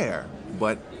it's there,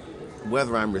 but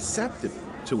whether I'm receptive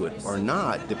to it or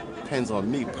not depends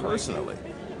on me personally.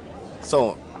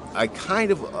 So I kind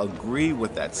of agree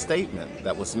with that statement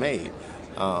that was made,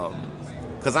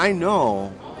 because I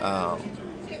know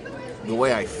the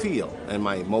way I feel and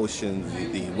my emotions,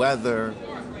 the weather,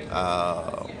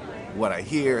 what I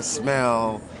hear,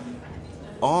 smell,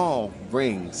 all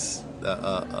brings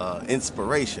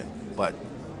inspiration. But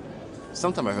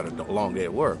sometimes I've had a long day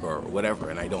at work or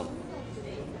whatever, and I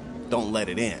don't let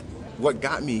it in. What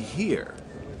got me here,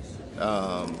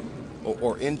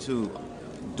 or into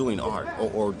doing art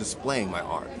or displaying my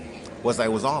art, was I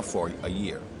was off for a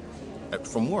year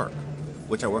from work,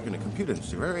 which I work in the computer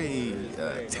industry, very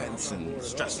tense and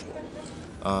stressful.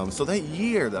 So that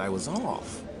year that I was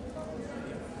off,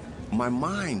 my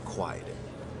mind quieted.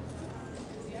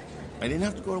 I didn't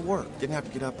have to go to work, didn't have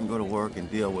to get up and go to work and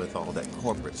deal with all that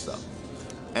corporate stuff.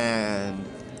 And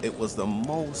it was the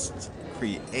most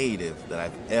creative that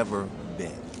I've ever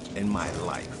been in my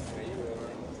life.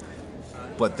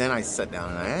 But then I sat down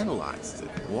and I analyzed it.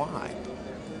 Why?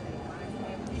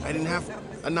 I didn't have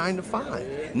a 9 to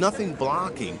 5. Nothing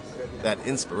blocking that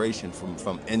inspiration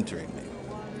from entering me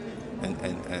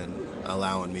and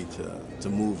allowing me to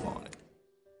move on it.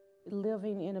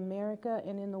 Living in America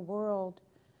and in the world,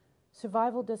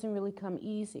 survival doesn't really come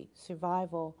easy.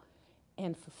 Survival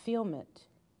and fulfillment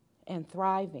and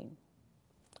thriving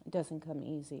doesn't come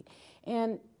easy.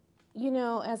 And, you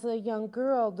know, as a young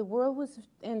girl, the world was,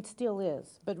 and still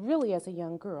is, but really as a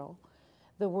young girl,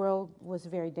 the world was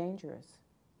very dangerous.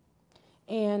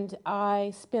 And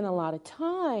I spent a lot of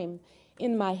time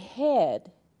in my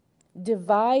head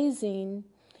devising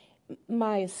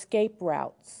my escape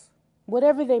routes,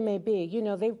 whatever they may be. You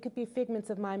know, they could be figments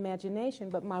of my imagination,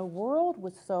 but my world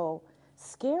was so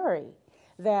scary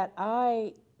that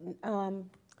I,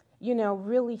 you know,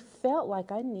 really felt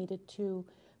like I needed to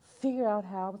figure out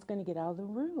how I was going to get out of the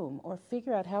room or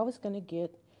figure out how I was going to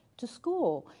get to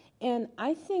school. And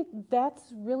I think that's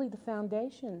really the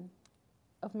foundation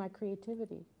of my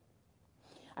creativity.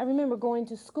 I remember going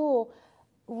to school,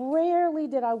 rarely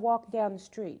did I walk down the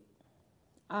street.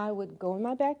 I would go in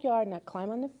my backyard and I'd climb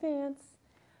on the fence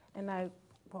and I'd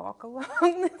walk along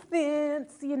the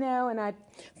fence, you know, and I'd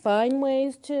find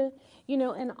ways to, you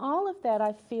know, and all of that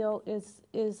I feel is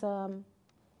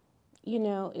you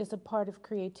know, is a part of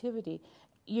creativity.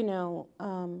 You know,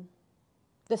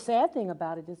 the sad thing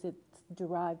about it is it's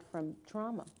derived from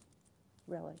trauma,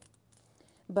 really.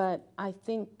 But I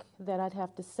think that I'd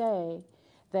have to say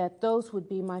that those would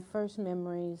be my first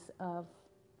memories of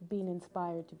being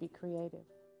inspired to be creative.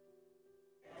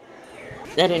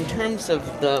 That in terms of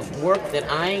the work that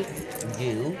I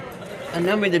do, a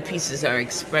number of the pieces are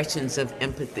expressions of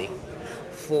empathy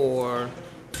for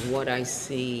what I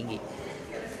see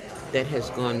that has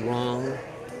gone wrong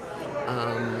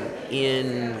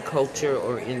in culture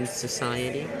or in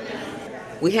society.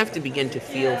 We have to begin to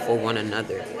feel for one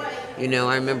another. You know,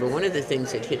 I remember one of the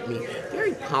things that hit me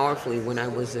very powerfully when I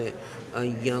was a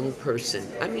young person.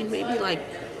 I mean, maybe like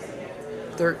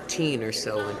 13 or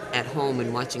so, and at home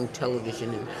and watching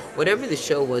television, and whatever the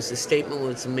show was, the statement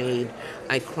was made,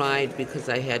 I cried because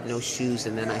I had no shoes,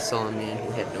 and then I saw a man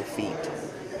who had no feet.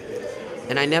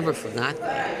 And I never forgot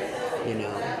that, you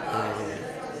know.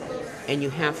 And you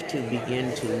have to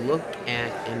begin to look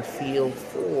at and feel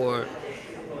for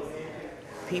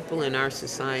people in our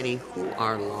society who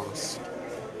are lost,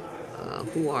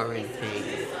 who are in pain,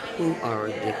 who are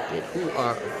addicted, who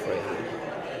are afraid.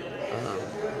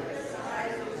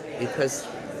 Because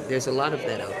there's a lot of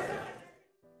that out there.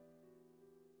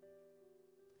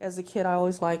 As a kid, I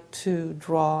always liked to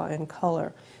draw and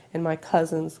color, and my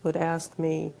cousins would ask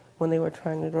me when they were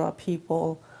trying to draw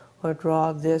people or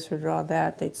draw this or draw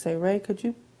that, they'd say, Ray, could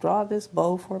you draw this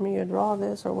bow for me or draw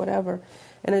this or whatever?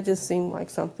 And it just seemed like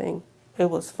something it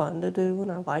was fun to do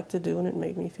and I liked to do, and it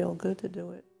made me feel good to do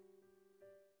it.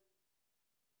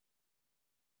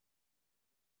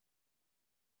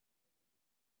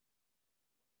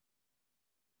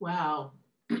 Wow.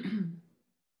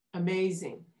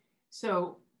 Amazing.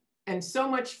 So and so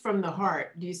much from the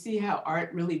heart. Do you see how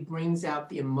art really brings out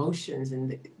the emotions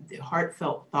and the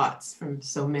heartfelt thoughts from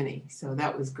so many? So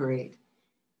that was great.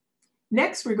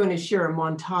 Next, we're going to share a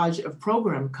montage of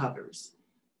program covers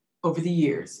over the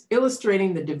years,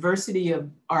 illustrating the diversity of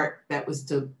art that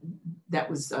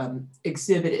was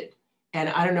exhibited. And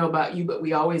I don't know about you, but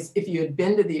we always, if you had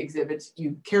been to the exhibits,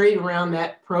 you carried around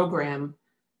that program,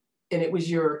 and it was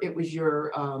your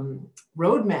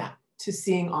roadmap to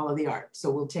seeing all of the art. So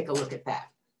we'll take a look at that.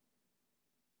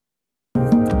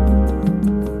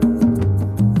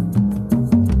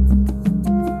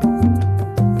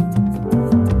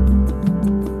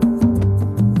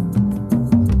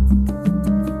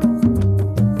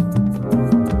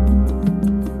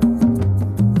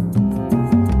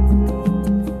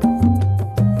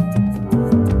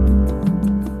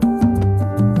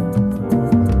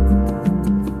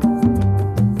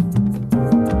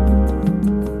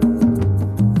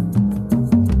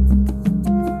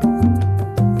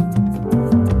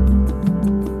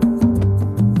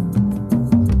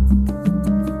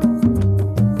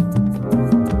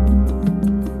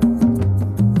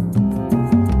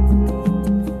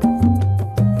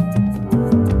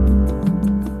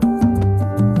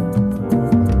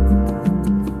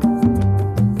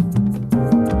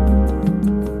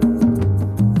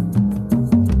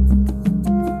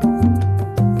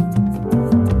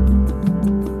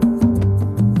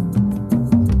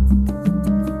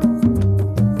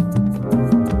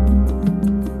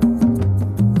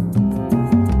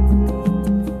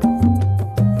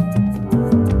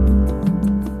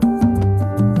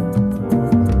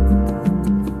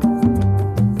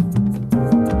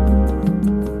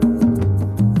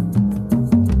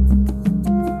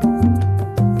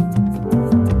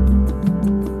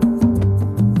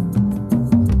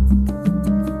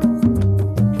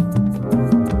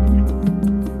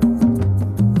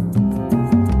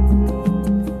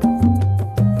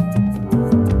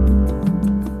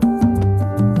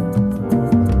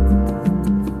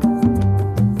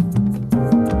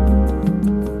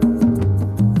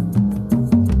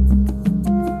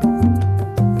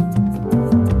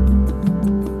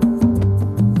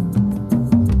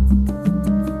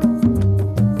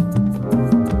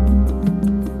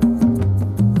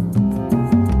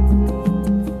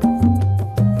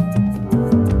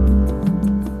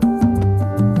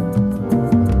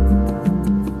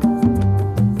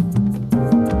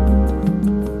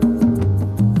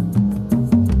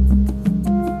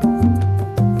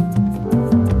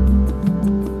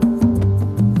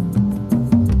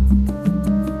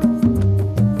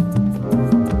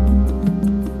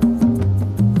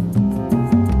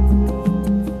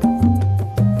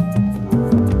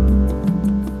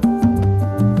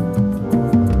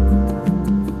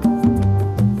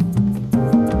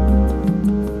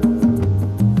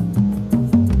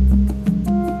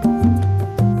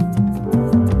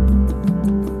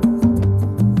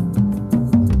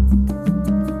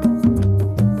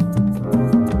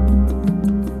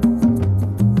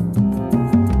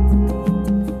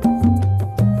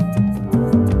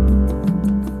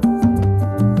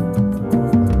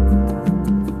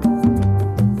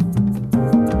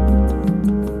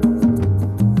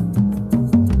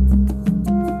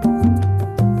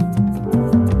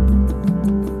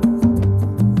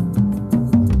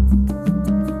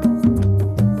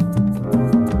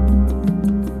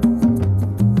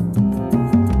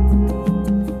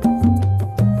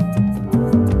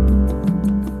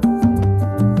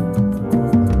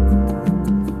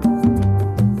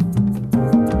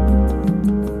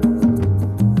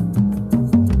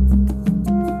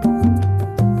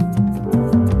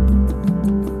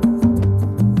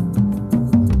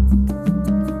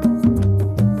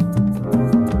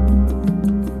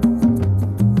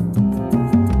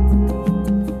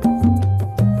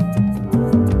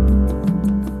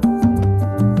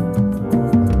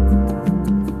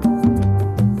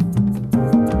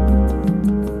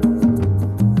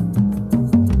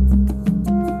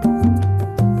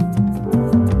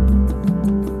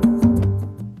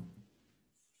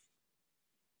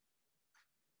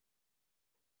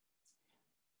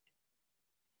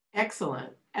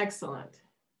 Excellent, excellent.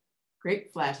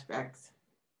 Great flashbacks.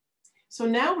 So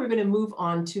now we're going to move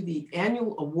on to the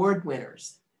annual award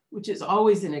winners, which is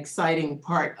always an exciting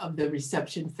part of the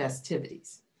reception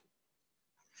festivities.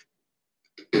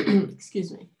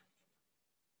 Excuse me.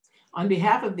 On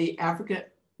behalf of the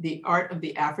Art of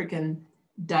the African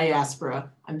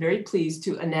Diaspora, I'm very pleased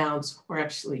to announce, or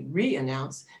actually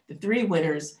re-announce, the 3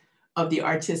 winners of the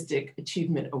Artistic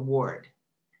Achievement Award.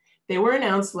 They were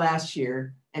announced last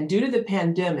year, and due to the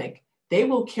pandemic, they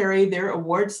will carry their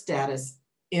award status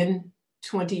in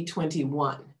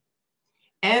 2021.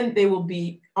 and they will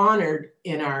be honored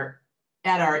at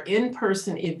our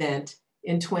in-person event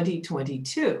in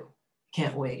 2022.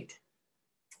 Can't wait.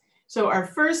 So our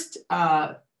first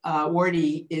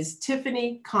awardee is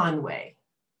Tiffany Conway.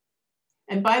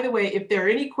 And by the way, if there are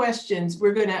any questions,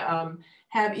 we're gonna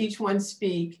have each one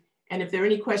speak. And if there are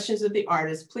any questions of the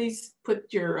artist, please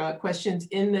put your questions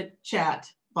in the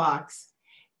chat box.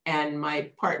 And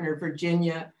my partner,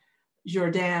 Virginia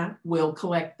Jourdain, will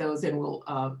collect those and will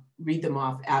read them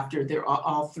off after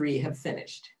all three have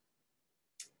finished.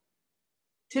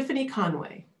 Tiffany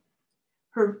Conway.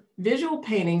 Her visual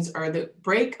paintings are the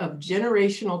break of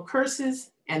generational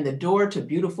curses and the door to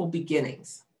beautiful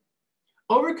beginnings.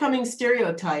 Overcoming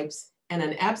stereotypes and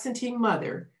an absentee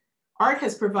mother, art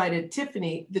has provided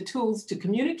Tiffany the tools to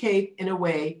communicate in a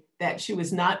way that she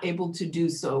was not able to do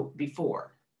so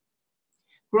before.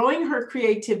 Growing her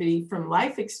creativity from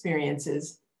life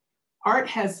experiences, art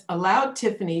has allowed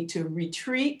Tiffany to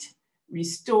retreat,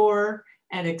 restore,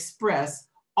 and express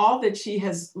all that she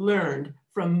has learned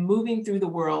from moving through the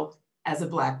world as a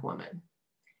Black woman.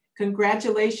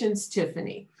 Congratulations,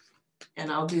 Tiffany.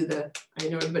 And I'll do I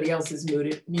know everybody else is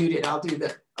muted. I'll do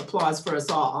the applause for us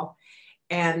all.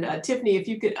 And Tiffany, if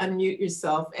you could unmute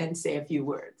yourself and say a few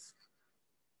words.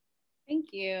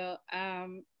 Thank you.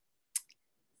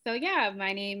 So yeah,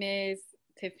 my name is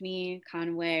Tiffany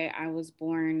Conway. I was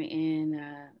born in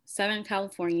Southern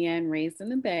California and raised in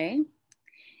the Bay.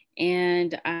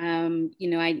 And, you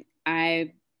know,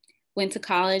 I went to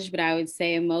college, but I would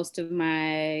say most of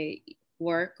my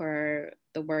work, or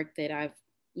the work that I've,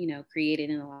 you know, created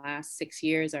in the last 6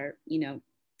 years, are, you know,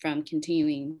 from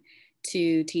continuing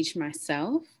to teach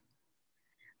myself.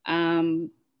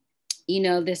 You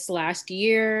know, this last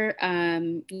year,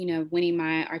 you know, winning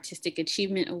my Artistic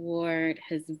Achievement Award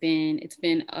it's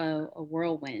been a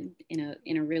whirlwind in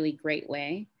a really great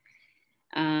way.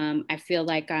 I feel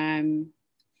like I'm,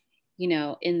 you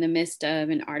know, in the midst of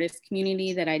an artist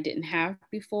community that I didn't have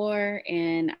before.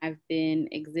 And I've been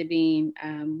exhibiting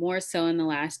more so in the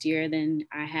last year than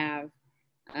I have,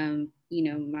 you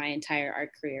know, my entire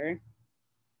art career.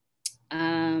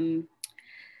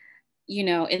 You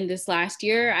know, in this last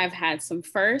year, I've had some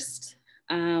firsts.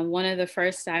 One of the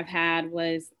firsts I've had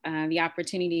was the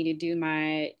opportunity to do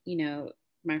my, you know,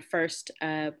 my first,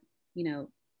 you know,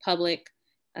 public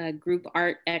group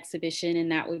art exhibition,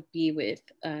 and that would be with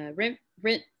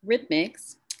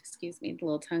Rhythmix, excuse me, a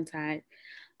little tongue-tied.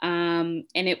 And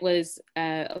it was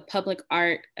a public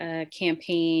art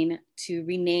campaign to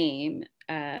rename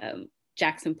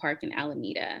Jackson Park in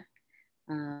Alameda.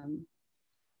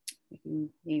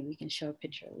 Maybe we can show a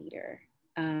picture later.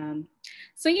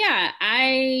 So yeah,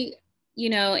 you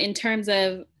know, in terms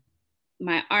of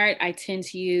my art, I tend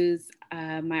to use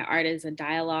my art as a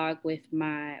dialogue with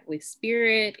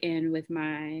spirit and with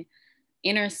my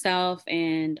inner self,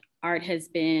 and art has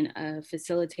been a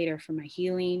facilitator for my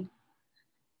healing.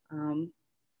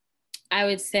 I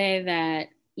would say that,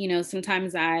 you know,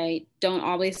 sometimes I don't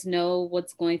always know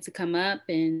what's going to come up,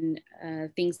 and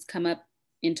things come up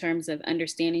in terms of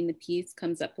understanding the piece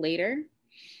comes up later.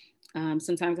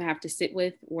 Sometimes I have to sit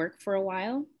with work for a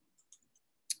while.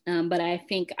 But I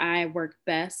think I work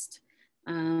best,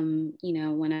 you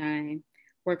know, when I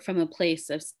work from a place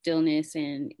of stillness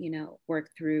and, you know, work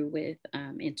through with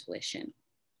intuition.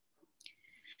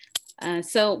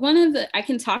 So I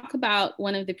can talk about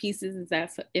one of the pieces,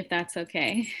 if that's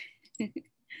okay.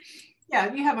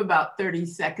 Yeah, you have about 30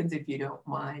 seconds if you don't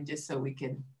mind, just so we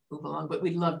can move along, but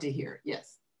we'd love to hear it.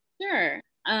 Yes. Sure.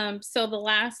 So the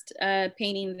last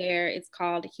painting there is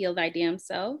called Heal Thy Damn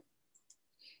Self.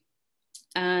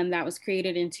 That was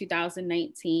created in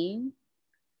 2019.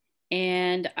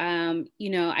 And, you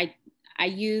know, I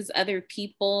use other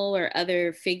people or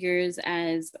other figures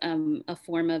as a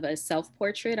form of a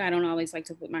self-portrait. I don't always like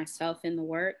to put myself in the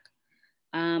work,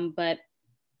 but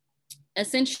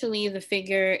essentially the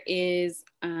figure is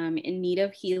in need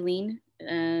of healing.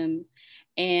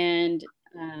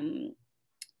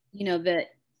 You know,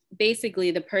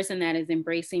 basically the person that is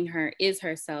embracing her is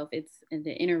herself. It's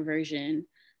the inner version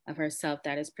of herself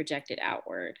that is projected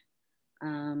outward.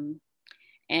 And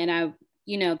I,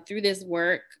 you know, through this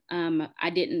work, I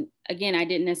didn't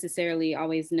necessarily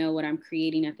always know what I'm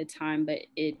creating at the time, but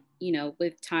it, you know,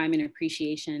 with time and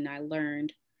appreciation, I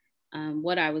learned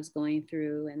what I was going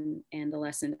through and the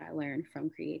lessons I learned from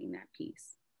creating that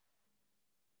piece.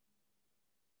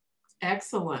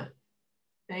 Excellent.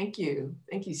 Thank you.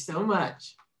 Thank you so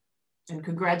much. And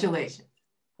congratulations.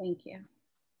 Thank you.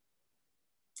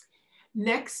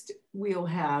 Next, we'll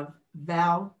have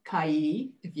Val Kai.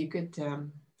 If you could,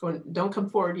 don't come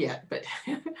forward yet, but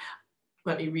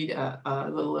let me read a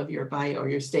little of your bio or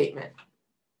your statement.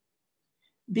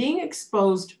 Being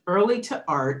exposed early to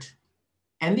art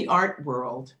and the art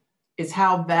world is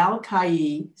how Val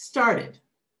Caillie started.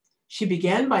 She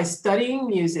began by studying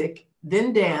music,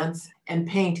 then dance and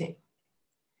painting.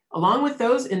 Along with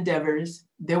those endeavors,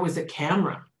 there was a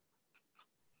camera.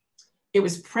 It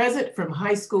was present from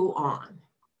high school on.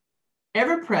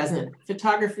 Ever present,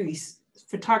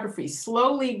 photography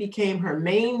slowly became her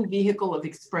main vehicle of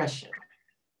expression.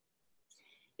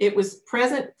 It was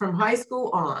present from high school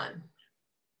on.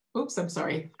 Oops, I'm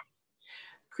sorry.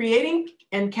 Creating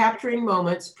and capturing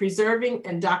moments, preserving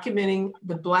and documenting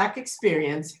the Black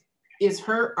experience is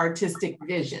her artistic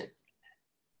vision.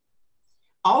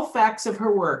 All facts of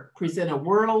her work present a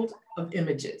world of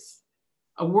images,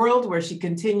 a world where she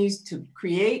continues to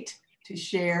create, to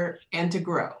share, and to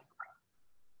grow.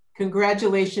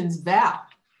 Congratulations, Val.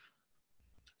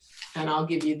 And I'll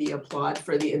give you the applaud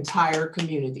for the entire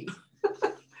community.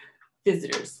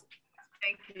 Visitors.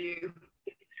 Thank you.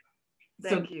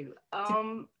 Thank you.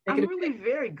 I'm really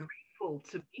very grateful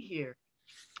to be here.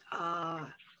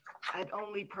 I'd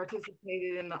only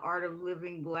participated in the Art of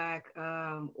Living Black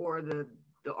or the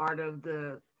Art of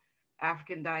the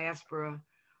African Diaspora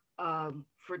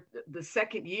for the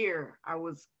second year I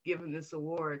was given this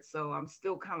award, so I'm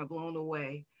still kind of blown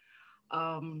away.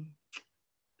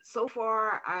 So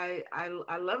far,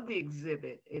 I love the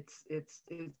exhibit. It's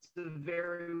a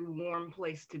very warm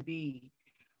place to be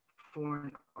for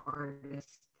an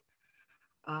artist,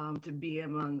 to be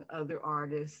among other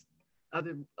artists,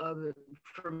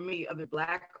 for me, other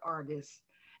Black artists,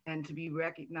 and to be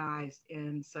recognized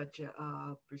in such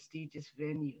a prestigious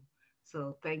venue.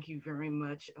 So thank you very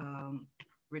much,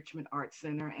 Richmond Art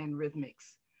Center and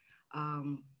Rhythmix,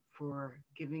 for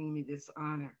giving me this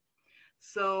honor.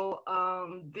 So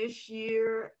this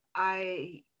year, the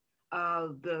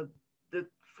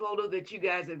photo that you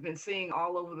guys have been seeing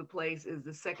all over the place is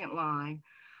the second line.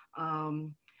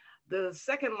 The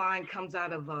second line comes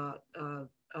out of a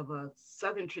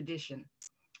Southern tradition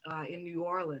in New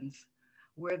Orleans,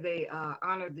 where they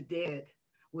honor the dead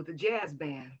with a jazz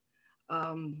band.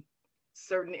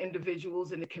 Certain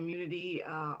individuals in the community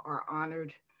are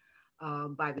honored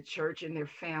by the church and their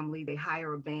family. They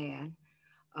hire a band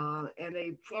and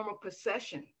they form a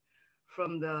procession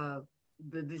from the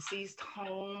deceased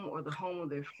home or the home of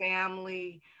their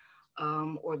family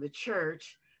or the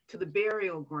church to the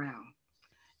burial ground.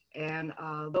 And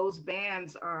those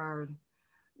bands are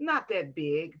not that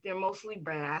big. They're mostly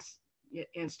brass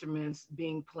instruments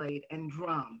being played and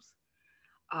drums.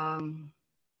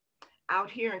 Out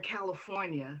here in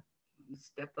California,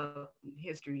 step up in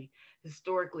history,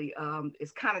 historically,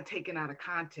 it's kind of taken out of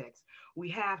context. We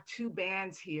have two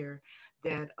bands here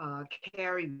that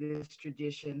carry this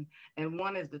tradition, and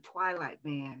one is the Twilight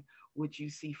Band, which you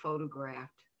see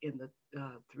photographed in the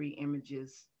three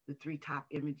images, the three top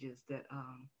images that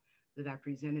I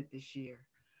presented this year.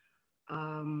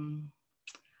 I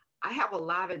have a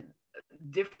lot of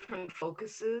different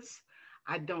focuses.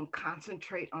 I don't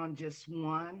concentrate on just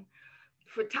one.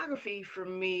 Photography for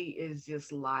me is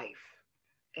just life.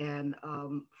 And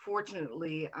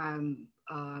fortunately, I'm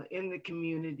in the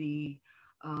community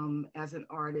as an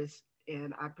artist,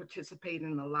 and I participate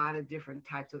in a lot of different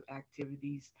types of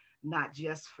activities, not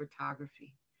just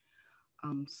photography.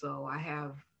 So I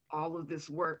have all of this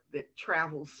work that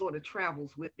sort of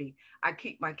travels with me. I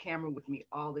keep my camera with me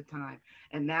all the time.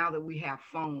 And now that we have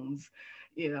phones,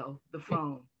 the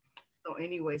phone. So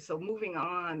anyway, so moving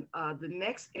on, the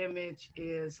next image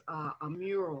is a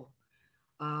mural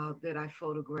that I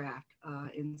photographed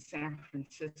in San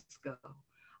Francisco.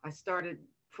 I started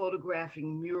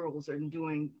photographing murals and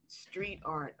doing street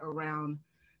art around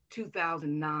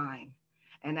 2009.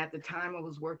 And at the time I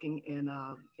was working in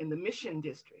the Mission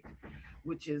District,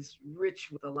 which is rich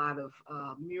with a lot of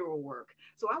mural work.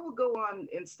 So I would go on,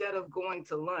 instead of going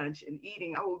to lunch and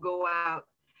eating, I would go out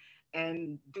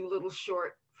and do little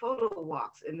short photo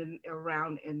walks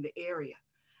around in the area.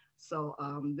 So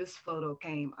this photo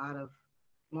came out of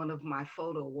one of my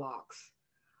photo walks.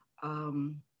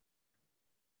 And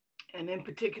in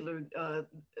particular,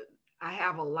 I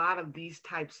have a lot of these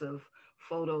types of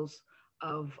photos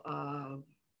of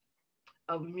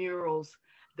murals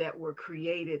that were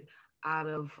created out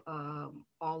of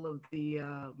all of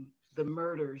the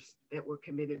murders that were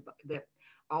committed,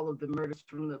 all of the murders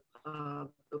from the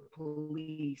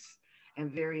police and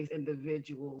various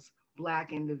individuals,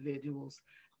 Black individuals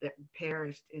that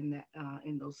perished in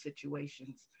those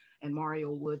situations. And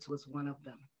Mario Woods was one of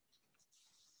them.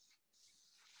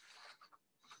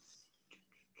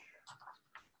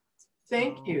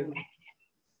 Thank you.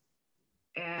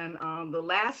 And the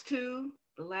last two,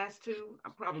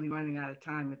 I'm probably running out of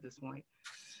time at this point.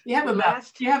 You have about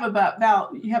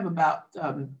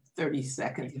 30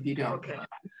 seconds if you don't. Okay.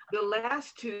 The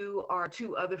last two are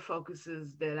two other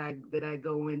focuses that I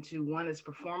go into. One is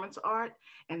performance art,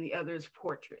 and the other is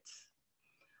portraits.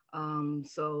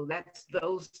 So that's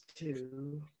those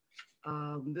two.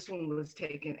 This one was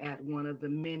taken at one of the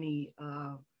many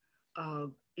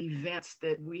events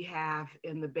that we have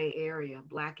in the Bay Area,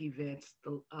 Black events,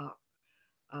 the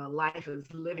Life is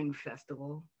Living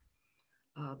Festival,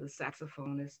 the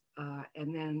saxophonist.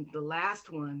 And then the last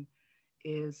one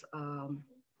is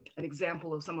an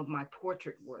example of some of my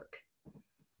portrait work,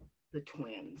 the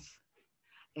twins.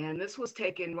 And this was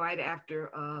taken right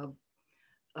after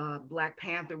Black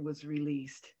Panther was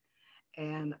released.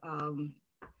 And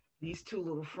these two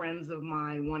little friends of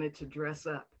mine wanted to dress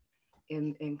up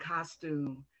in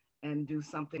costume and do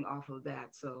something off of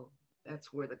that. So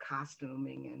that's where the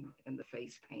costuming and the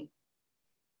face paint.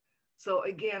 So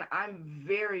again, I'm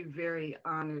very, very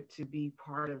honored to be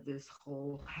part of this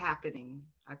whole happening.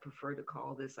 I prefer to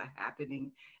call this a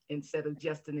happening instead of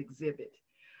just an exhibit,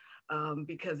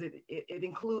 because it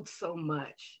includes so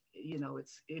much. You know,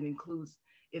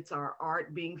 it's our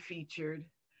art being featured,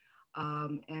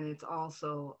 and it's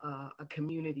also a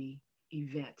community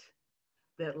event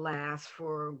that lasts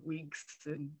for weeks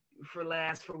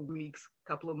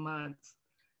couple of months.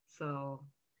 So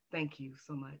thank you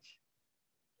so much.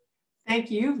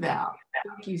 Thank you, Val.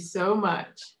 Thank you so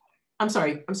much. I'm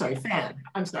sorry, Fan.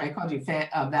 I'm sorry, I called you Fan,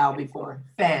 Val before.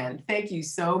 Fan, thank you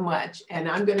so much. And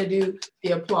I'm gonna do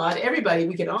the applaud. Everybody,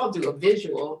 we can all do a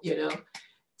visual, you know,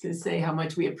 to say how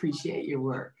much we appreciate your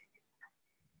work.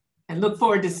 And look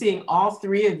forward to seeing all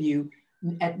three of you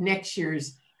at next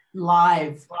year's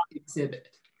live exhibit.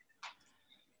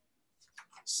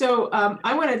 So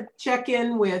I want to check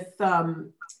in with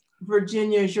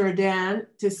Virginia Jordan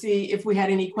to see if we had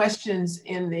any questions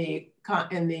in the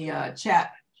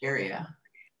chat area.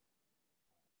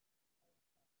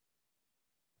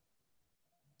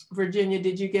 Virginia,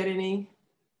 did you get any?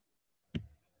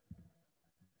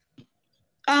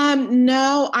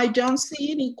 No, I don't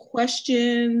see any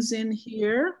questions in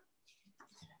here.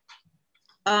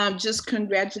 Just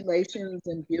congratulations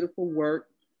and beautiful work,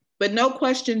 but no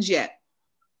questions yet.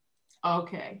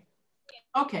 Okay.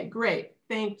 Okay, great.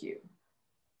 Thank you.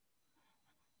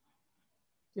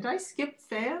 Did I skip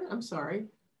Fan? I'm sorry.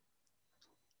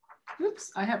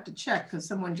 Oops, I have to check because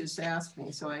someone just asked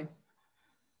me. So I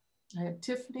had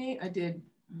Tiffany, I did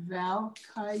Val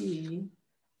Kai.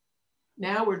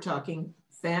 Now we're talking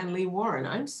Fan Lee Warren.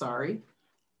 I'm sorry.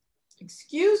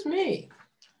 Excuse me.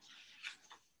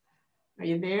 Are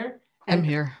you there? I'm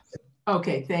here.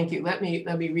 Okay, thank you. Let me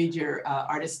read your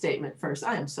artist statement first.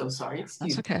 I am so sorry.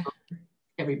 Excuse That's okay. me,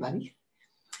 everybody.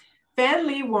 Fan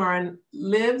Lee Warren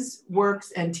lives,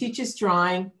 works, and teaches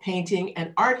drawing, painting,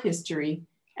 and art history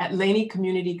at Laney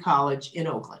Community College in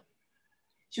Oakland.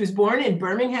 She was born in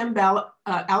Birmingham,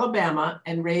 Alabama,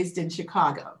 and raised in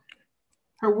Chicago.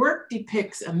 Her work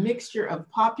depicts a mixture of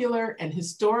popular and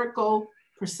historical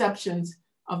perceptions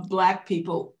of Black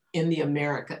people in the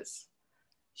Americas.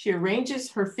 She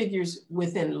arranges her figures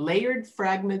within layered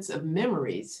fragments of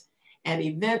memories and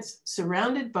events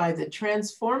surrounded by the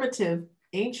transformative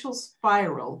angel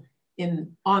spiral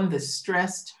on the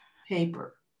stressed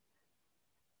paper.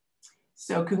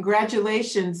 So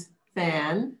congratulations,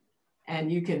 Fan,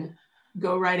 and you can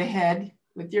go right ahead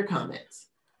with your comments.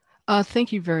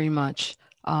 Thank you very much.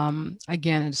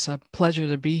 Again, it's a pleasure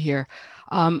to be here.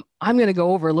 I'm going to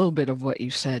go over a little bit of what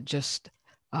you said. Just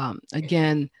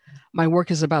again, my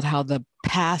work is about how the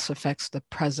past affects the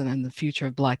present and the future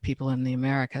of Black people in the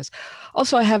Americas.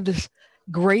 Also, I have this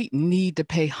great need to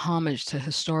pay homage to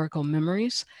historical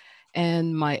memories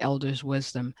and my elders'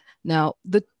 wisdom. Now,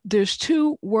 there's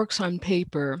two works on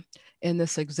paper in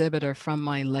this exhibit are from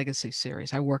my legacy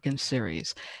series. I work in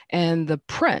series. And the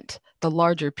print, the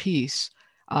larger piece,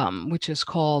 which is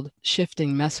called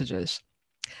Shifting Messages.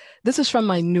 This is from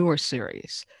my newer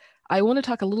series. I want to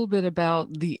talk a little bit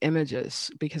about the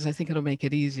images because I think it'll make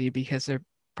it easy because they're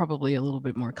probably a little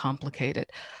bit more complicated.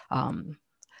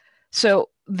 So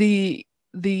the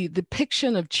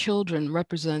depiction of children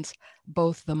represents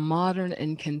both the modern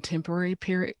and contemporary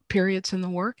periods in the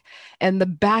work, and the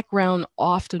background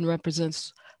often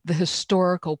represents the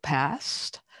historical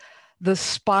past. The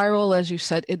spiral, as you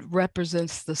said, it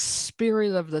represents the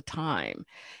spirit of the time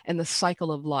and the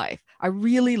cycle of life. I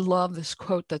really love this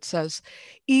quote that says,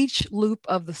 each loop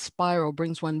of the spiral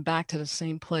brings one back to the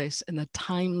same place in a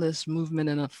timeless movement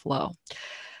and a flow.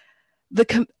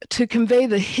 To convey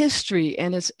the history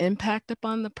and its impact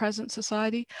upon the present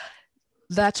society,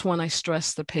 that's when I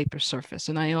stress the paper surface.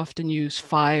 And I often use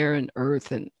fire and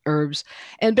earth and herbs.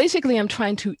 And basically, I'm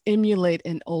trying to emulate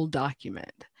an old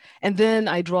document. And then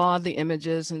I draw the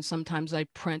images, and sometimes I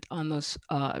print on those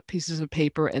pieces of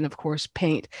paper, and of course,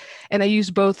 paint. And I use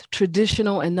both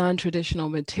traditional and non-traditional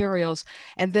materials.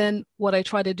 And then what I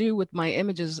try to do with my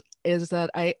images is that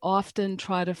I often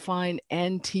try to find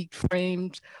antique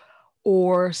frames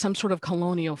or some sort of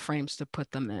colonial frames to put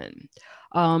them in.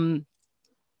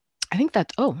 I think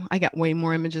that, oh, I got way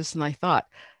more images than I thought.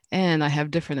 And I have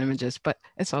different images, but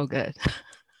it's all good.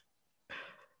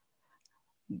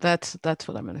 That's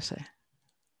what I'm going to say.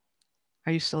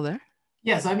 Are you still there?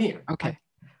 Yes, I'm here. Okay.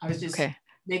 I was just okay.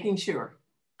 making sure.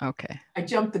 Okay. I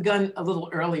jumped the gun a little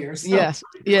earlier. So. Yes.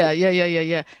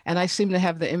 Yeah. And I seem to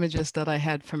have the images that I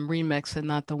had from Rhythmix and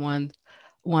not the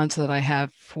ones that I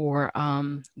have for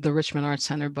the Richmond Arts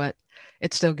Center, but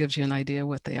it still gives you an idea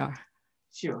what they are.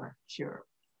 Sure.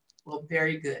 Well,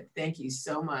 very good. Thank you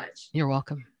so much. You're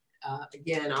welcome.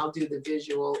 Again, I'll do the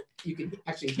visual. You can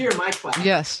actually hear my class.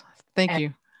 Yes. Thank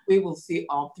you. We will see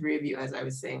all three of you, as I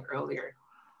was saying earlier,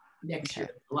 next year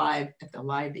live at the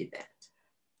live event.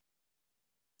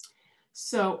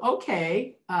 So,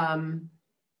 okay,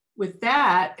 with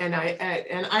that, and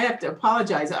I have to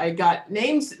apologize. I got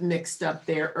names mixed up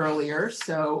there earlier.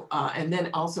 So, and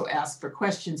then also asked for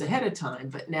questions ahead of time.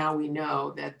 But now we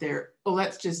know that they're. Well,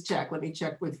 let's just check. Let me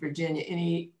check with Virginia.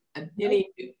 Any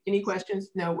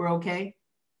questions? No, we're okay.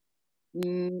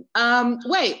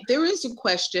 Wait, there is a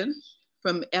question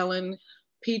from Ellen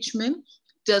Peachman.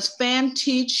 Does FAN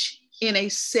teach in a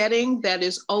setting that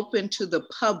is open to the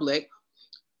public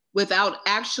without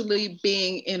actually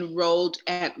being enrolled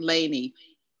at Laney?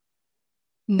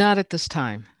 Not at this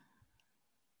time.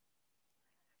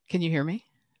 Can you hear me?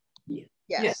 Yeah.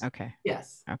 Yes. Okay.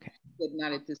 Yes. Okay. But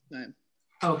not at this time.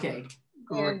 Okay.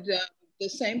 And the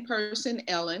same person,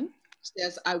 Ellen,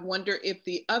 says, I wonder if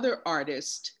the other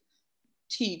artists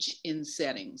teach in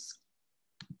settings.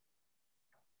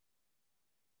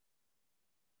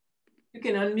 You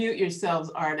can unmute yourselves,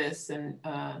 artists, and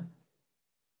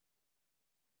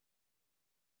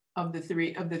of the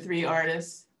three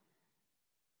artists.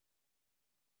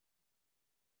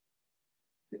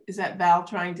 Is that Val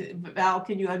trying to? Val,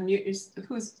 can you unmute your?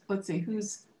 Let's see.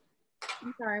 Who's?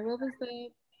 I'm sorry. What was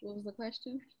the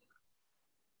question?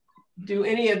 Do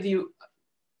any of you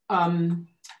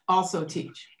also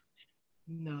teach?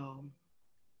 No.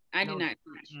 I do not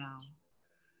teach. No.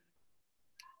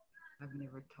 I've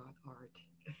never taught art.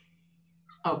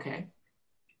 Okay.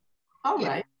 All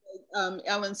right.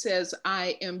 Ellen says,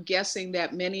 I am guessing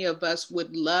that many of us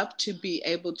would love to be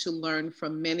able to learn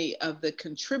from many of the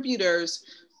contributors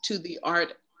to the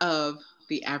art of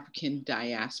the African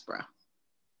diaspora.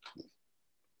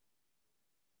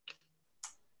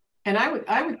 And I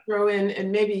would throw in,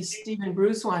 and maybe Stephen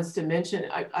Bruce wants to mention,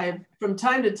 I from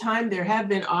time to time, there have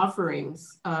been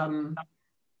offerings.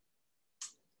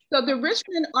 So the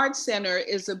Richmond Arts Center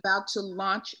is about to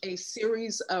launch a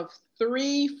series of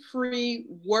 3 free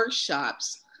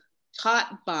workshops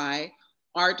taught by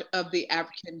Art of the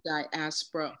African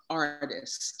Diaspora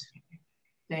artists.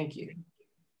 Thank you.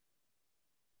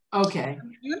 Okay.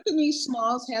 Anthony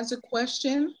Smalls has a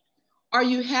question. Are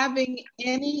you having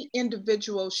any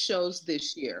individual shows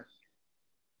this year?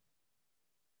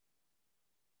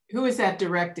 Who is that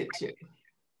directed to?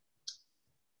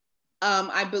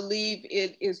 I believe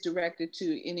it is directed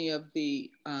to any of the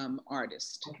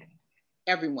artists. Okay.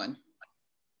 Everyone.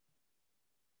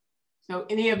 So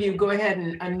any of you go ahead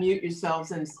and unmute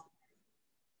yourselves and.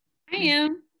 I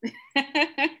am.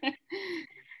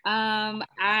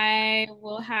 I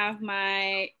will have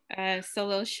my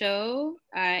solo show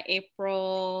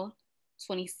April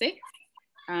 26th.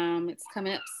 It's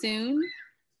coming up soon.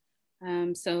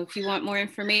 So if you want more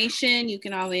information, you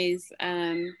can always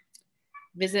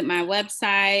visit my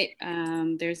website.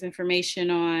 There's information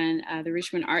on the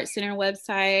Richmond Arts Center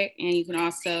website, and you can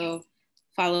also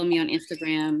follow me on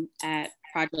Instagram at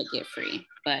Project Get Free.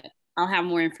 But I'll have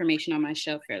more information on my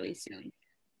show fairly soon.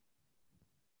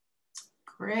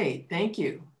 Great, thank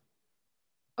you.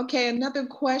 Okay, another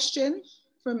question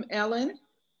from Ellen.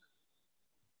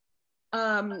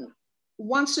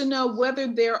 Wants to know whether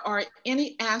there are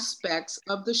any aspects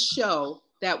of the show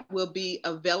that will be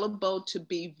available to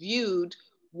be viewed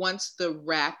once the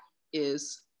rack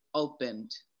is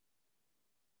opened.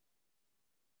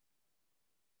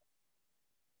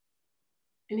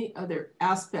 Any other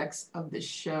aspects of the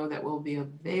show that will be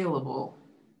available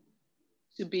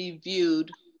to be viewed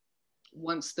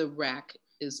once the rack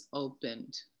is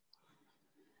opened?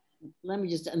 Let me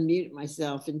just unmute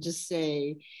myself and just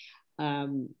say,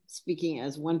 speaking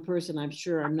as one person, I'm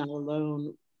sure I'm not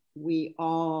alone. We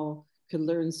all could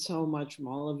learn so much from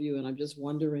all of you, and I'm just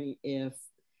wondering if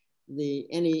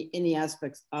any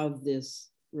aspects of this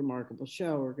remarkable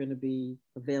show are going to be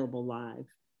available live.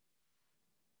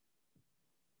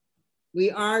 We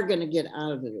are going to get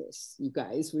out of this, you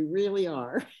guys. We really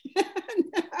are.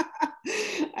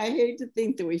 I hate to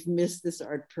think that we've missed this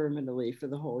art permanently for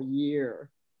the whole year.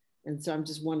 And so I'm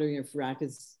just wondering if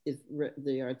if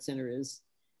the Art Center is,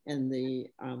 and the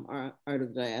Art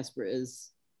of the Diaspora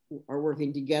are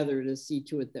working together to see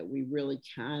to it that we really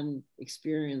can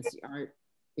experience the art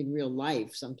in real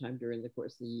life sometime during the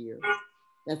course of the year.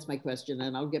 That's my question,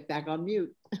 and I'll get back on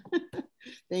mute.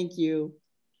 Thank you.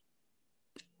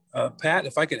 Pat,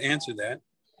 if I could answer that.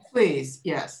 Please,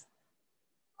 yes.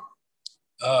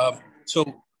 So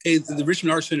the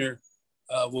Richmond Art Center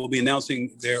will be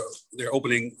announcing their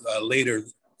opening later,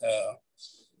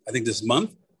 I think this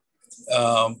month.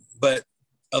 But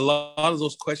a lot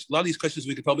of these questions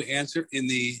we could probably answer in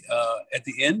at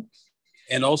the end.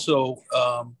 And also,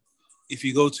 if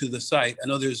you go to the site, I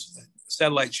know there's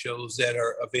satellite shows that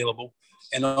are available,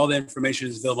 and all the information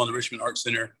is available on the Richmond Art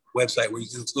Center website, where you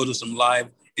can go to some live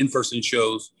in-person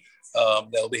shows that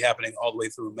will be happening all the way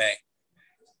through May.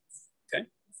 Okay.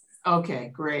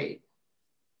 Okay, great.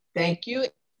 Thank you.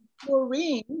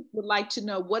 Maureen would like to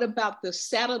know, what about the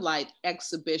satellite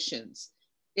exhibitions?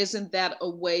 Isn't that a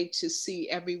way to see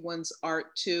everyone's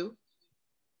art too?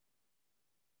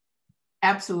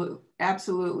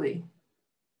 Absolutely.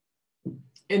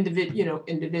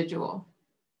 Individual.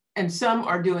 And some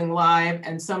are doing live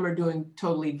and some are doing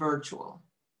totally virtual.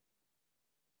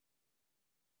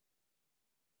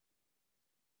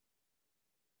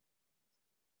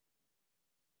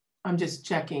 I'm just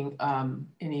checking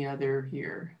any other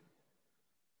here.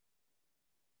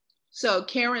 So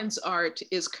Karen's art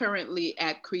is currently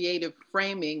at Creative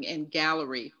Framing and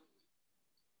Gallery,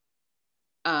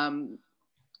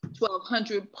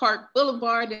 1200 Park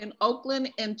Boulevard in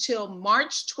Oakland until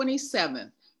March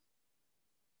 27th.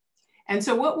 And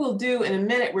so what we'll do in a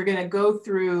minute, we're going to go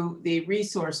through the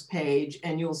resource page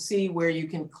and you'll see where you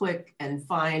can click and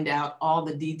find out all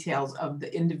the details of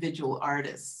the individual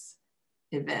artists'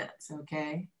 events,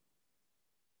 okay?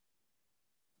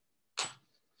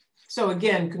 So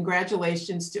again,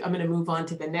 congratulations to, I'm going to move on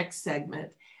to the next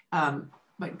segment,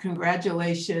 but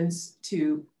congratulations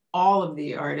to all of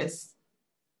the artists,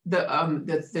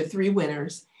 the three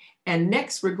winners. And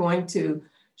next we're going to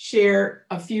share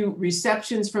a few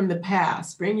receptions from the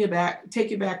past, take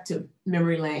you back to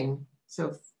memory lane.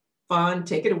 So Fawn,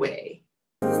 take it away.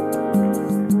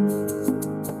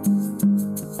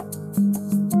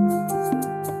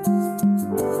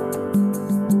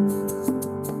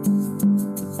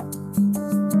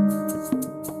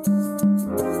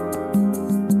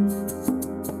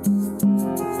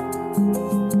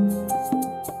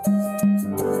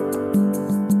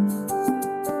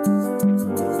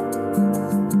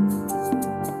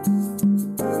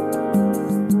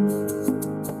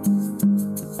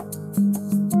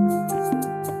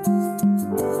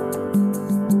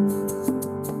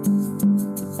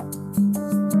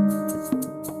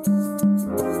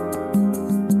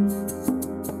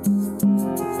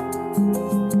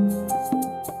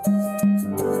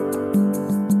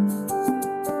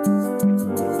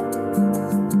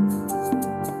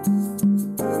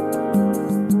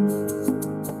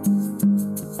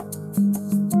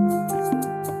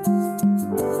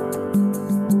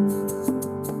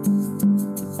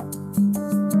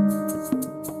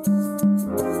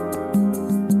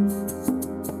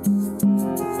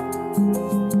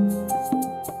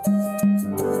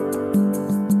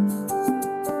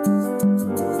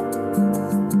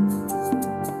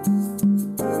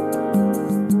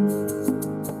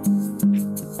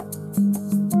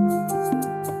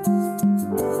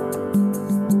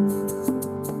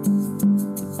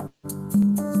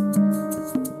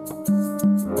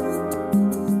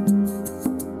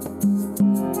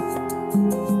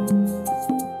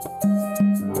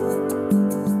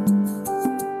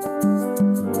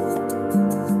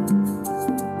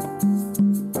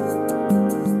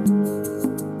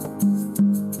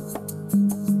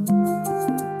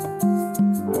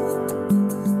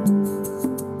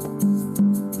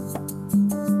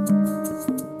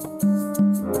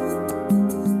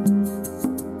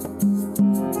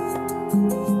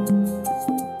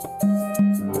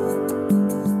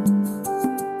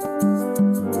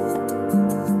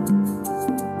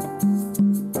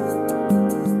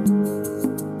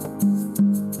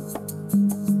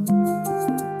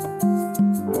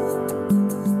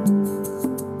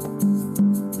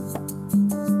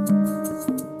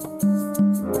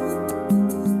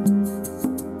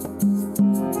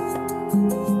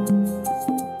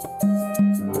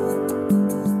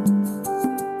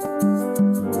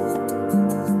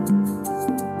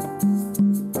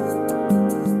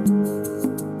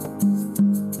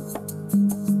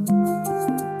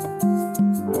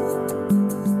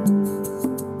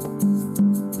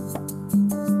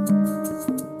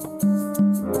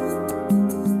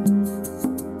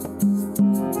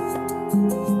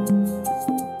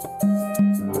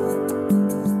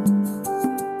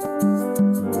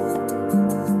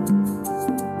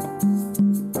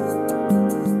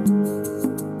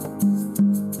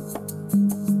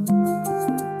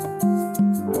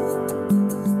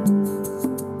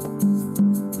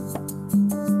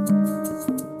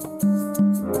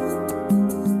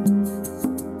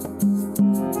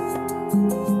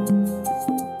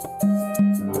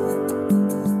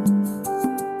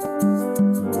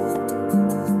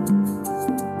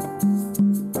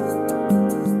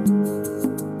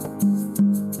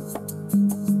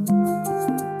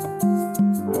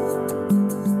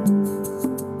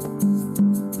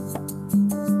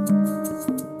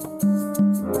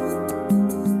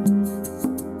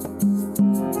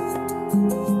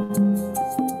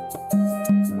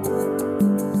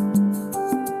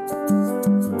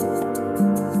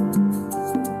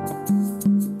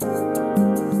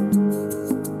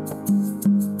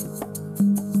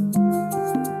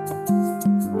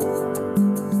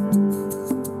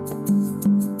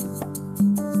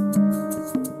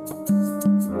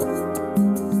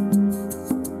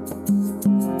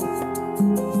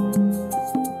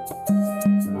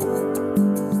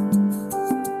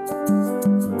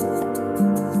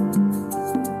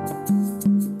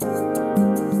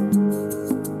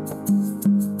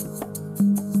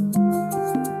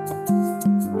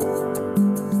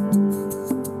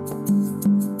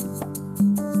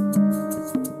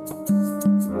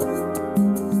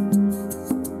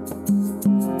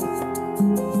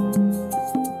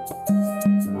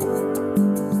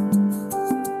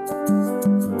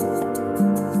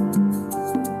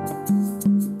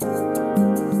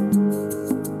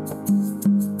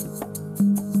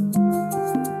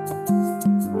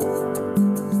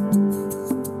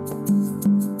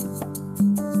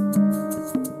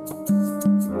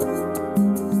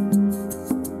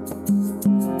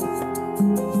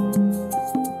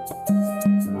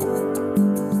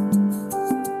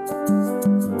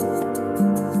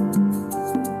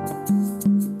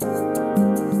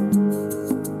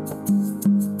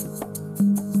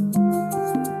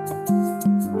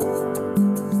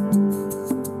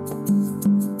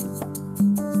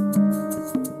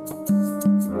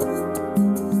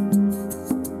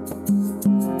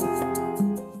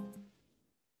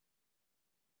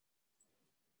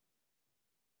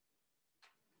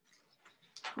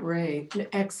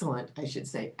 Excellent, I should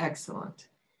say, excellent.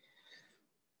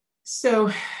 So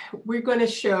we're going to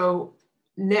show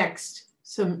next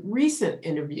some recent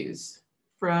interviews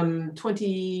from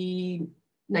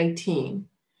 2019,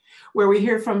 where we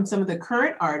hear from some of the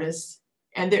current artists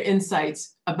and their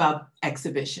insights about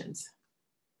exhibitions.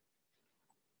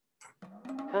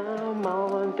 Come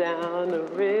on down to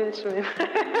Richmond.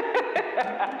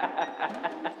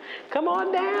 Come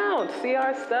on down, see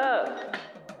our stuff.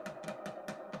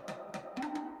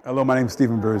 Hello, my name is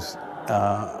Stephen Bruce.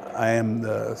 I am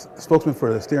the spokesman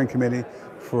for the steering committee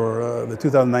for the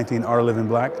 2019 Art of Living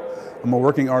Black. I'm a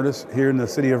working artist here in the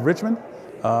city of Richmond.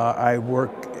 I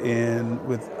work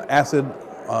with acid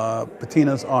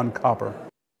patinas on copper.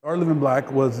 Art of Living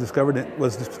Black was started in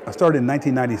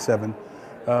 1997.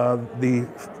 The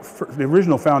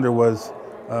original founder was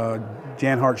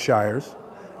Jan Hart Shires,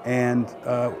 and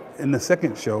in the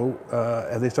second show,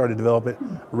 as they started to develop it,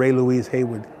 Ray Louise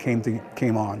Haywood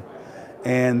came on,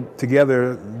 and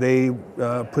together they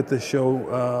put the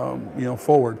show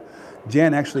forward.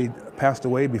 Jan actually passed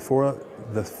away before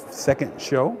the second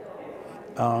show,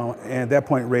 and at that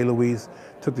point, Ray Louise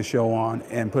took the show on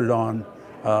and put it on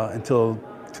until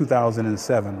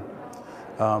 2007.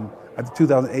 At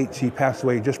 2008, she passed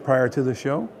away just prior to the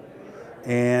show,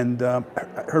 and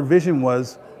her vision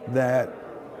was that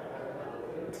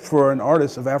for an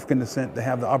artist of African descent to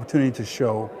have the opportunity to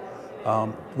show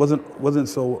wasn't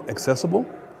so accessible,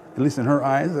 at least in her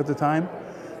eyes at the time.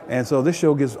 And so this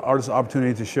show gives artists the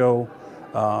opportunity to show,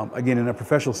 again, in a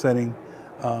professional setting,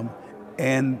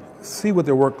 and see what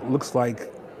their work looks like,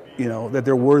 that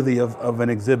they're worthy of an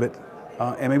exhibit.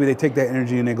 And maybe they take that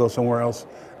energy and they go somewhere else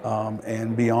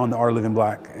and beyond the Art of Living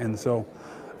Black. And so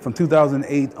from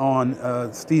 2008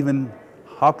 on, Stephen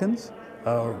Hawkins,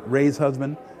 Ray's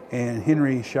husband, and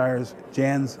Henry Shires,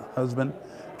 Jan's husband,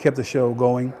 kept the show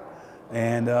going.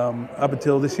 And up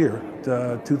until this year,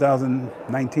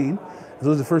 2019, this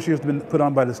was the first year it's been put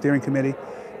on by the steering committee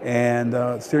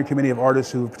and steering committee of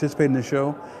artists who participate in the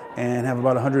show and have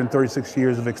about 136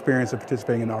 years of experience of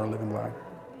participating in Art of Living Black.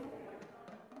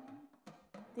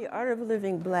 The Art of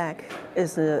Living Black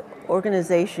is an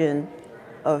organization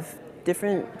of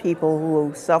different people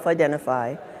who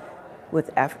self-identify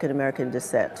with African American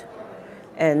descent.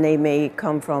 And they may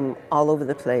come from all over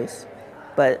the place,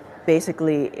 but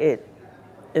basically it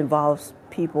involves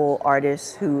people,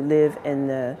 artists who live in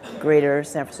the greater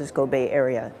San Francisco Bay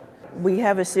Area. We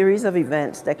have a series of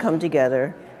events that come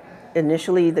together.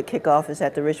 Initially, the kickoff is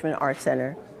at the Richmond Art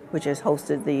Center, which has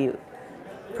hosted the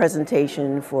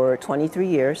presentation for 23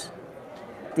 years.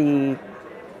 The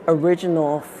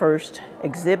original first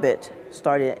exhibit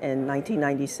started in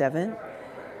 1997,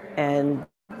 and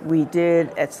we did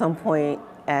at some point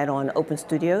add on open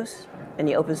studios, and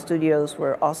the open studios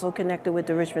were also connected with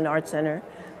the Richmond Art Center,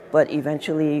 but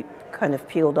eventually kind of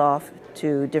peeled off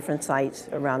to different sites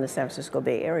around the San Francisco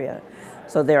Bay Area.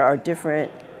 So there are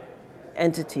different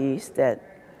entities that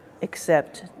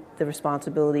accept the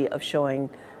responsibility of showing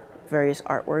various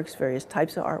artworks, various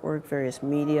types of artwork, various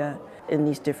media in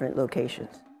these different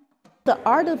locations. The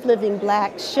Art of Living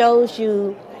Black shows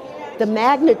you the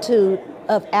magnitude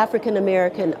of African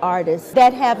American artists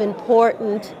that have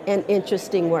important and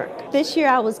interesting work. This year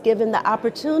I was given the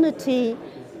opportunity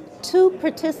to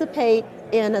participate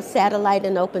in a satellite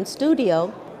and open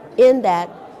studio, in that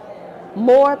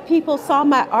more people saw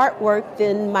my artwork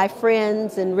than my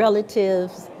friends and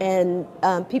relatives and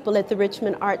people at the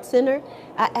Richmond Art Center.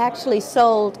 I actually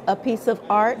sold a piece of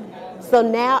art, so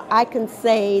now I can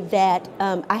say that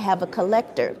I have a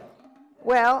collector.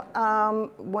 Well,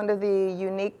 one of the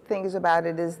unique things about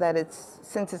it is that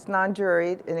since it's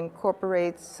non-juried, it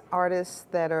incorporates artists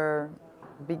that are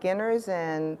beginners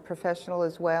and professional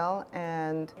as well.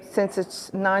 And since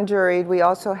it's non-juried, we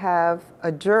also have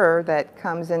a juror that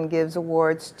comes and gives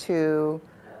awards to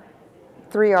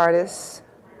 3 artists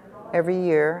every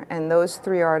year, and those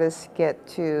 3 artists get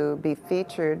to be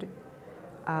featured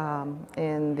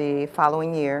in the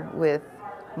following year with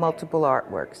multiple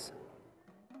artworks.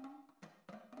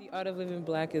 The Art of Living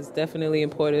Black is definitely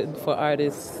important for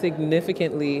artists,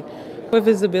 significantly for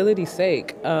visibility's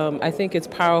sake. I think it's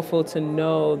powerful to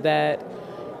know that,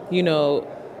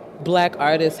 Black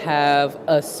artists have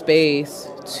a space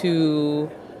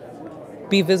to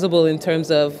be visible in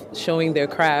terms of showing their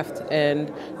craft,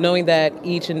 and knowing that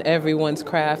each and everyone's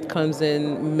craft comes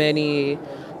in many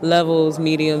levels,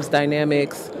 mediums,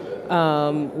 dynamics.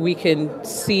 We can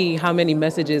see how many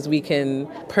messages we can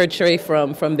portray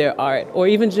from their art, or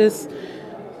even just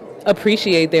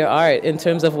appreciate their art in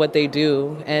terms of what they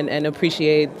do, and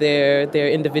appreciate their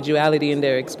individuality and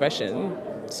their expression.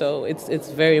 So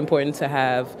it's very important to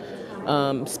have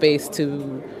space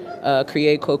to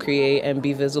create, co-create, and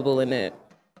be visible in it.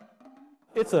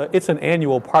 It's an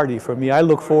annual party for me. I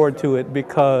look forward to it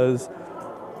because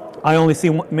I only see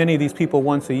many of these people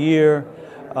once a year,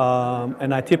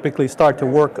 and I typically start to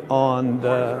work on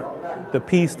the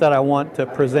piece that I want to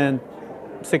present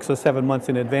 6 or 7 months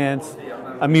in advance.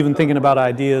 I'm even thinking about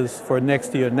ideas for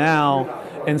next year now,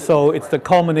 and so it's the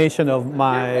culmination of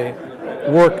my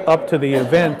work up to the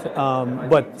event,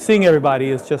 but seeing everybody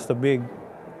is just a big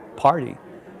party,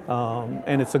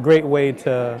 and it's a great way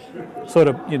to sort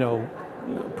of,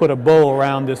 put a bow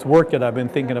around this work that I've been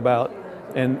thinking about,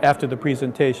 and after the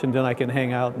presentation then I can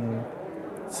hang out and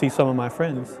see some of my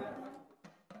friends.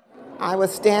 I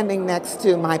was standing next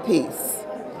to my piece,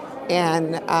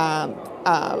 and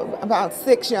about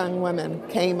 6 young women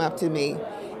came up to me,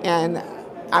 and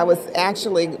I was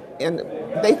actually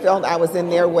they felt I was in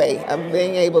their way of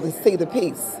being able to see the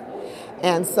piece.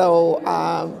 And so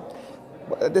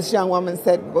this young woman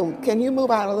said, well, can you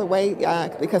move out of the way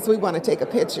because we want to take a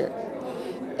picture.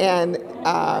 And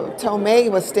Tomei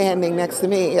was standing next to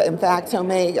me. In fact,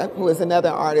 Tomei, who is another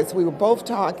artist, we were both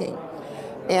talking.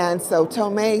 And so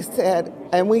Tomei said,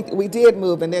 and we did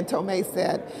move, and then Tomei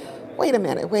said, wait a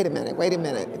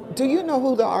minute. Do you know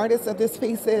who the artist of this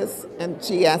piece is? And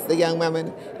she asked the young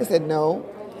woman. They said, no.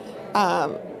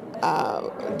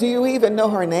 Do you even know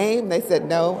her name? They said,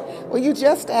 no. Well, you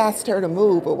just asked her to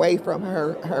move away from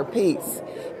her piece.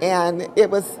 And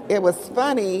it was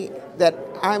funny that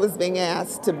I was being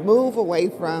asked to move away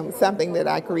from something that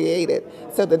I created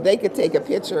so that they could take a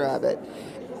picture of it.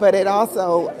 But it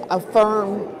also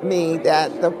affirmed me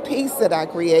that the piece that I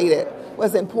created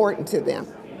was important to them,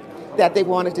 that they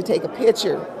wanted to take a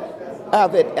picture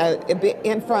of it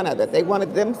in front of it. They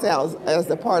wanted themselves as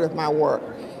a part of my work.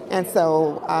 And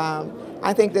so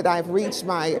I think that I've reached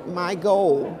my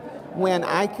goal when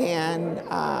I can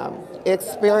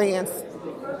experience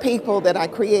people that I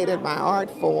created my art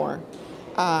for,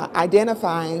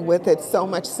 identifying with it so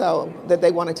much so that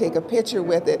they want to take a picture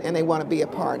with it and they want to be a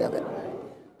part of it.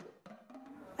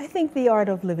 I think the Art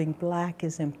of Living Black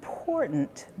is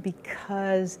important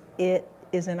because it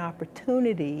is an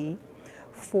opportunity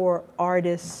for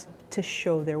artists to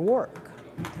show their work.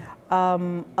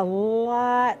 A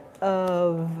lot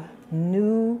of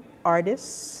new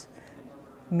artists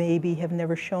maybe have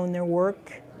never shown their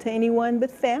work to anyone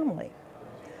but family.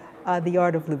 The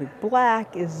Art of Living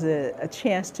Black is a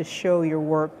chance to show your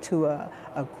work to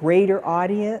a greater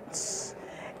audience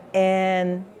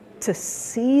and to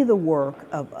see the work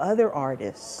of other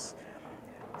artists.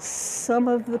 Some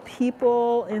of the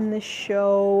people in this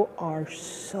show are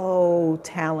so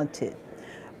talented,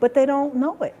 but they don't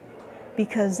know it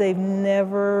because they've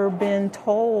never been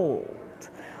told.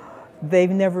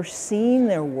 They've never seen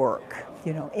their work,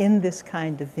 in this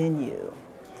kind of venue.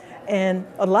 And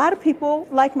a lot of people,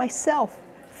 like myself,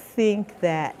 think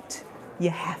that you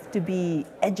have to be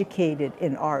educated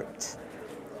in art,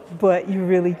 but you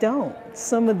really don't.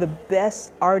 Some of the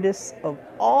best artists of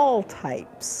all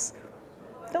types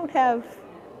don't have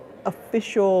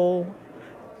official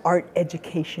art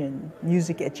education,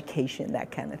 music education, that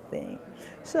kind of thing.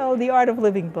 So the Art of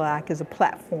Living Black is a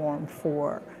platform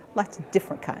for lots of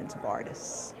different kinds of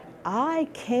artists. I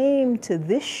came to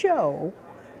this show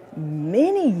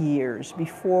many years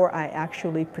before I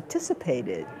actually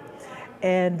participated.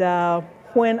 And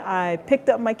when I picked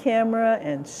up my camera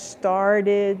and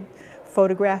started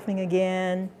photographing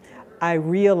again, I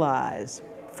realized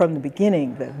from the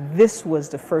beginning that this was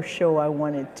the first show I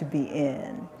wanted to be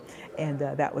in. And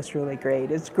that was really great.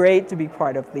 It's great to be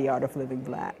part of the Art of Living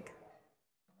Black.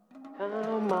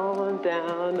 Come on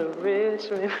down to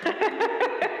Richmond.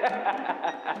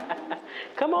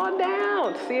 Come on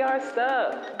down, see our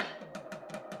stuff.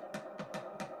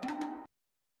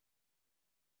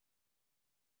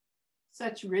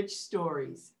 Such rich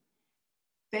stories.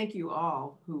 Thank you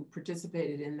all who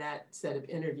participated in that set of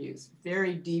interviews.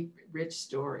 Very deep, rich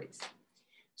stories.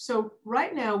 So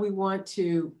right now we want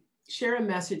to share a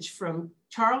message from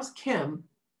Charles Kim,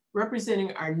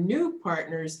 representing our new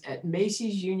partners at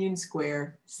Macy's Union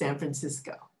Square, San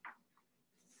Francisco.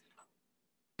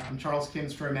 I'm Charles Kim,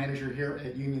 store manager here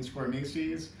at Union Square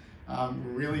Macy's. We're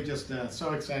really just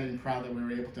so excited and proud that we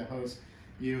were able to host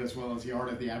you as well as the Art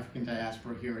of the African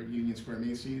Diaspora here at Union Square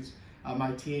Macy's.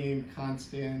 My team,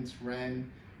 Constance, Ren,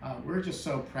 we're just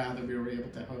so proud that we were able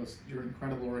to host your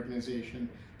incredible organization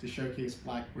to showcase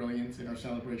Black brilliance in our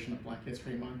celebration of Black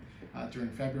History Month during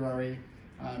February.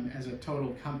 As a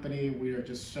total company, we are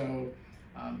just so,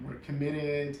 we're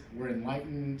committed, we're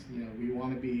enlightened, we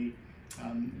want to be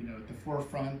at the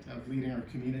forefront of leading our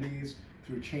communities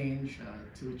through change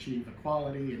to achieve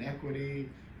equality and equity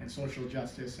and social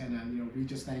justice. And we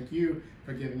just thank you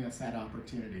for giving us that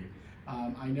opportunity.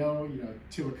 I know,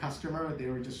 to a customer, they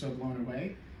were just so blown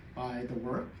away by the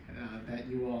work that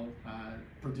you all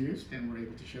produced and were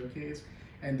able to showcase.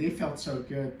 And they felt so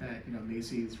good that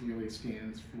Macy's really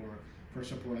stands for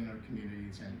supporting our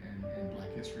communities and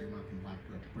Black History Month and Black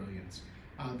Brilliance.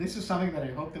 This is something that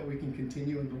I hope that we can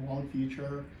continue in the long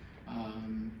future.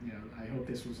 I hope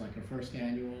this was like a first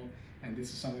annual, and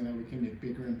this is something that we can make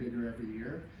bigger and bigger every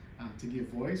year to give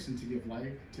voice and to give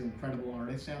life to incredible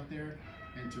artists out there,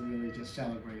 and to really just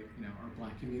celebrate our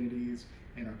Black communities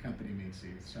and our company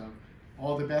Macy's. So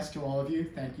all the best to all of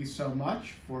you. Thank you so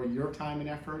much for your time and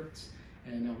efforts,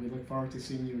 and we look forward to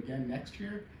seeing you again next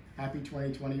year. Happy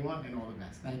 2021 and all the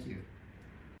best. Thank you.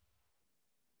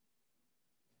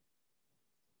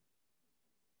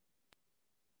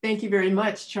 Thank you very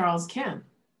much, Charles Kim.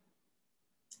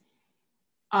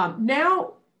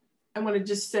 Now, I want to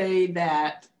just say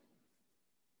that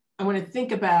I want to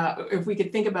think about, if we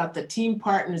could think about the team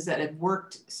partners that have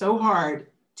worked so hard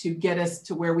to get us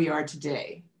to where we are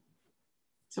today.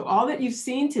 So all that you've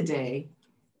seen today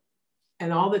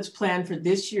and all that's planned for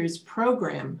this year's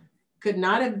program could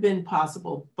not have been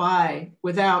possible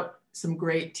without some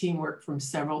great teamwork from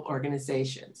several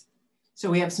organizations.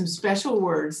 So we have some special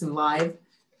words, some live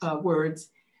words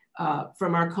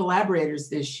from our collaborators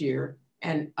this year.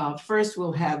 And first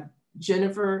we'll have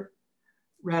Jennifer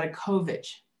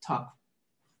Radakovich talk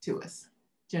to us.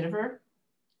 Jennifer?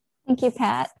 Thank you,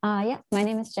 Pat. Yeah, my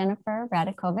name is Jennifer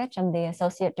Radakovich. I'm the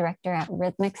Associate Director at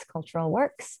Rhythmix Cultural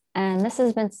Works. And this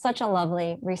has been such a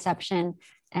lovely reception.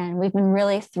 And we've been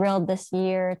really thrilled this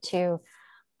year to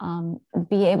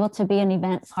be able to be an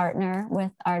event partner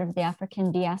with Art of the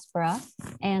African Diaspora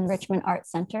and Richmond Art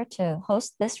Center to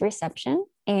host this reception.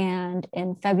 And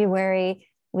in February,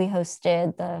 we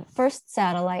hosted the first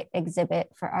satellite exhibit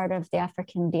for Art of the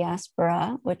African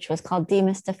Diaspora, which was called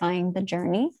Demystifying the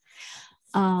Journey.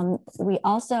 We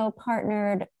also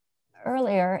partnered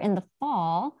earlier in the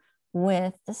fall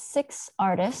with the 6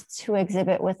 artists who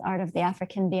exhibit with Art of the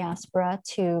African Diaspora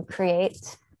to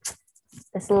create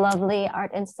this lovely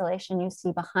art installation you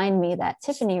see behind me that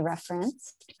Tiffany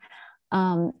referenced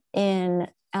in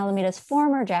Alameda's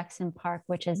former Jackson Park,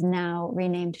 which is now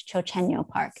renamed Chochenyo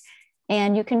Park.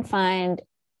 And you can find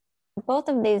both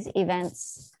of these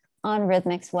events on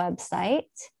Rhythmix website.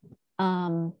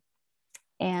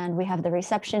 And we have the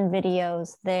reception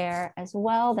videos there as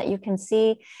well that you can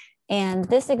see. And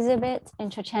this exhibit in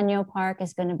Chochenyo Park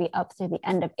is going to be up through the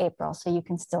end of April, so you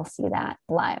can still see that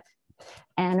live.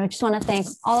 And I just want to thank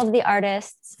all of the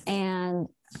artists and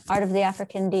Art of the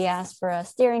African Diaspora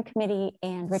Steering Committee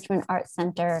and Richmond Art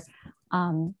Center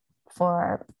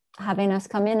for having us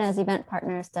come in as event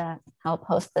partners to help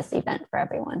host this event for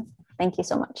everyone. Thank you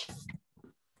so much.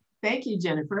 Thank you,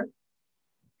 Jennifer.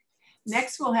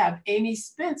 Next, we'll have Amy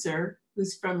Spencer,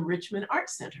 who's from Richmond Art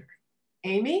Center.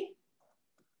 Amy?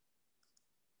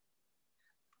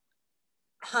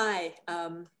 Hi,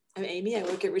 I'm Amy. I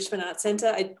work at Richmond Art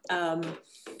Center.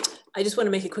 I just want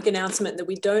to make a quick announcement that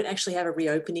we don't actually have a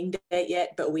reopening date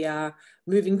yet, but we are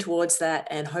moving towards that,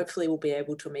 and hopefully we'll be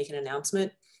able to make an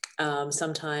announcement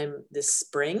sometime this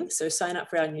spring. So sign up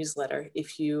for our newsletter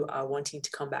if you are wanting to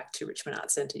come back to Richmond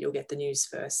Art Center. You'll get the news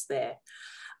first there.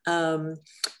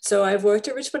 So I've worked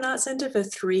at Richmond Art Center for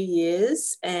 3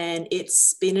 years, and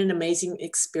it's been an amazing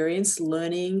experience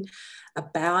learning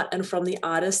about and from the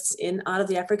artists in Art of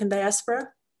the African Diaspora.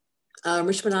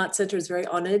 Richmond Art Center is very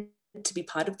honored to be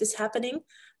part of this happening,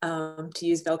 to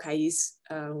use Velkai's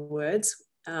words.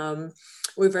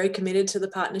 We're very committed to the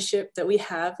partnership that we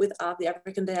have with Art of the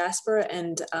African Diaspora,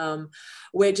 and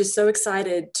we're just so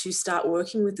excited to start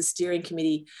working with the steering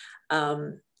committee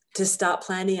to start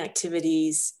planning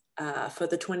activities for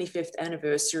the 25th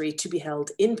anniversary to be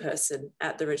held in person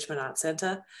at the Richmond Art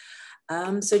Center.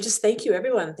 So just thank you,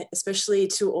 everyone, especially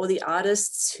to all the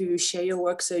artists who share your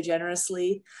work so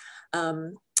generously,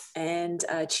 and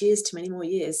cheers to many more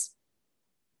years.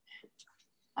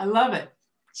 I love it.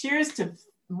 Cheers to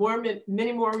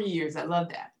many more years. I love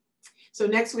that. So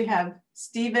next we have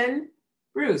Stephen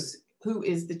Bruce, who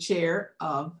is the chair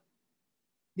of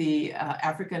the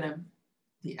Art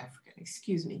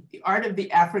of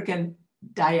the African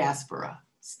Diaspora.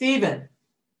 Stephen.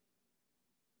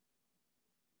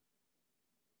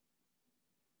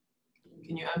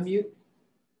 Can you unmute?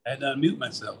 I had to unmute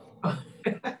myself.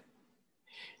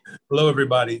 Hello,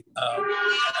 everybody.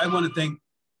 I want to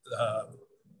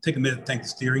take a minute to thank the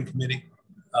steering committee.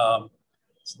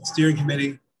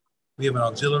 We have an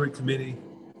auxiliary committee.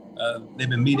 They've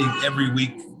been meeting every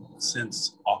week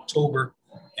since October.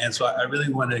 And so I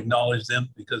really want to acknowledge them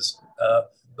because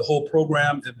the whole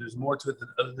program. There's more to it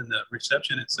other than the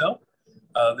reception itself.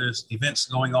 There's events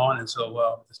going on, and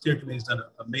so the steering committee has done an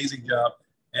amazing job,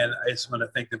 and I just want to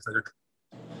thank them for their.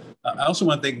 I also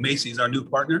want to thank Macy's, our new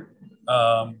partner,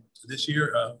 this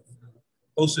year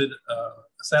hosted a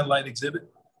satellite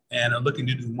exhibit, and are looking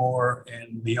to do more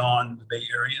and beyond the Bay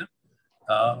Area.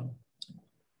 I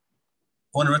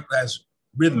want to recognize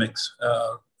Rhythmix.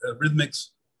 Rhythmix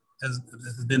has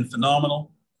been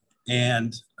phenomenal,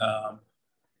 and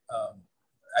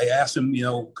I asked them, you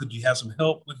know, could we have some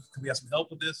help with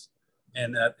this?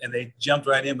 And they jumped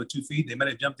right in with 2 feet. They might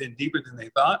have jumped in deeper than they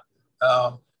thought.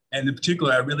 And in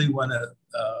particular, I really want to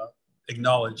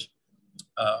acknowledge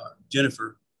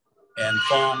Jennifer and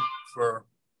Fong for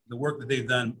the work that they've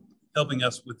done, helping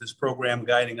us with this program,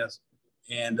 guiding us.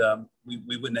 And we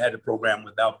wouldn't have had the program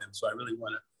without them. So I really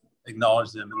want to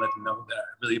acknowledge them and let them know that I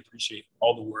really appreciate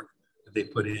all the work that they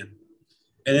put in.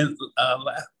 And then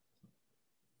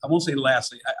I won't say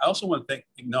lastly, I also want to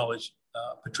acknowledge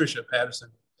Patricia Patterson,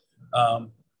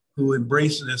 who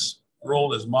embraced this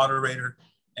role as moderator.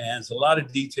 And it's a lot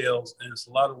of details and it's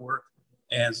a lot of work.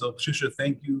 And so Patricia,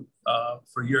 thank you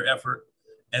for your effort.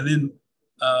 And then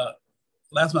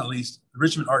last but not least, the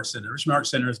Richmond Arts Center. Richmond Arts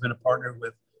Center has been a partner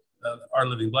with Art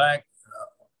Living Black,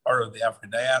 Art of the African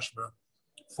Diaspora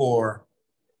for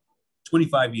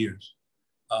 25 years.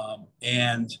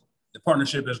 And the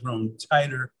partnership has grown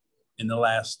tighter in the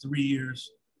last 3 years.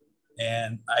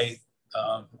 And I'd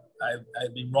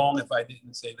be wrong if I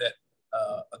didn't say that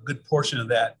a good portion of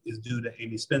that is due to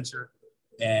Amy Spencer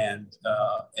and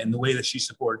the way that she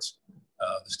supports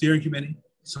the steering committee,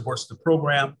 supports the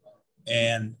program,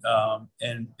 and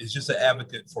is just an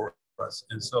advocate for us.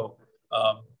 And so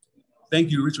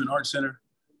thank you, Richmond Arts Center.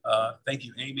 Thank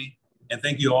you, Amy. And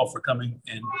thank you all for coming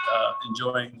and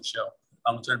enjoying the show.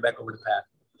 I'm gonna turn it back over to Pat.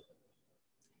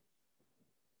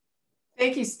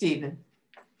 Thank you, Stephen.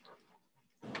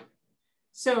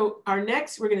 So we're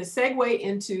going to segue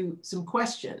into some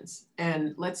questions.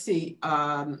 And let's see,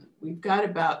 we've got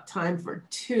about time for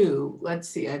 2. Let's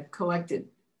see, I've collected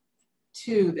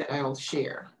 2 that I'll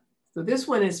share. So this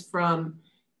one is from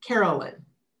Carolyn.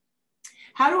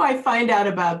 How do I find out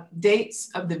about dates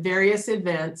of the various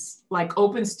events like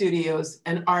open studios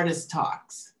and artist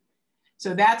talks?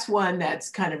 So that's one that's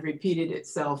kind of repeated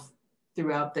itself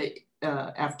throughout the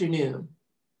afternoon.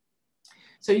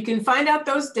 So you can find out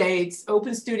those dates,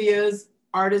 open studios,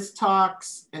 artist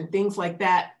talks, and things like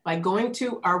that by going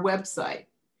to our website,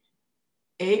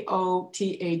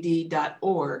 AOTAD.org.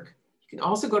 You can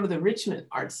also go to the Richmond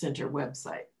Arts Center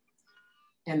website.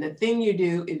 And the thing you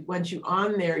do is once you're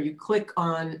on there, you click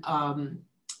on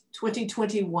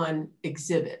 2021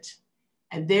 exhibit.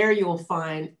 And there you'll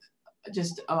find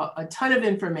just a ton of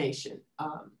information.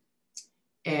 So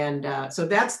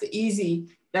that's the easy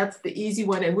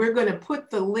one. And we're going to put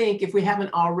the link, if we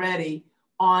haven't already,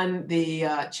 on the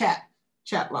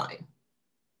chat line.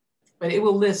 But it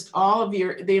will list all of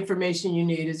the information you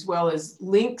need, as well as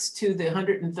links to the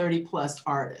 130 plus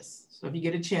artists. So if you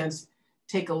get a chance,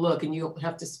 take a look, and you'll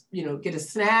have to, get a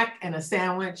snack and a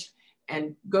sandwich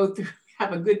and go through,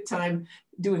 have a good time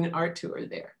doing an art tour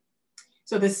there.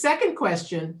 So the second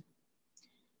question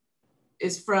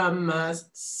is from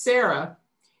Sarah.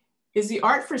 Is the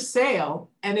art for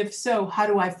sale? And if so, how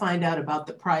do I find out about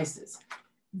the prices?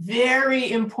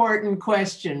 Very important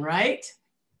question, right?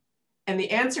 And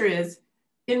the answer is,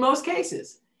 in most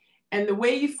cases. And the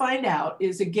way you find out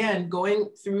is, again,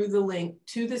 going through the link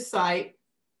to the site,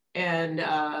 and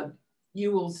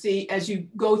you will see, as you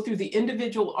go through the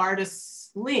individual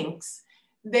artists' links,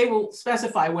 they will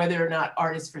specify whether or not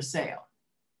art is for sale.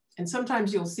 And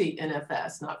sometimes you'll see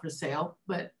NFS, not for sale,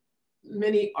 but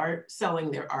many are selling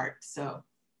their art. So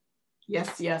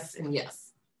yes, yes, and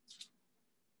yes.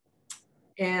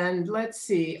 And let's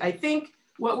see, I think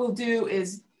what we'll do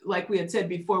is, like we had said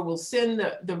before, we'll send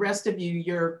the rest of you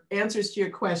your answers to your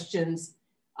questions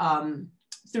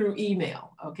through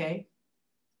email, okay?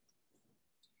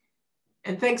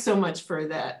 And thanks so much for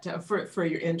that, for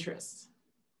your interest.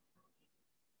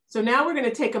 So now we're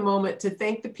gonna take a moment to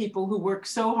thank the people who worked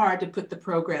so hard to put the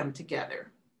program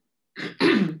together.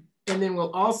 And then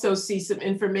we'll also see some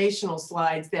informational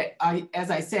slides that,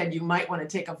 as I said, you might want to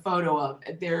take a photo of.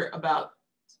 They're about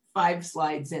 5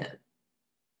 slides in.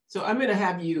 So I'm going to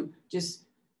have you just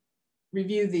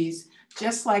review these,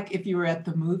 just like if you were at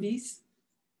the movies.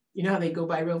 You know how they go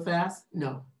by real fast?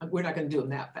 No, we're not going to do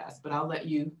them that fast, but I'll let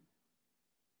you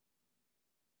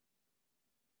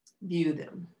view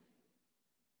them.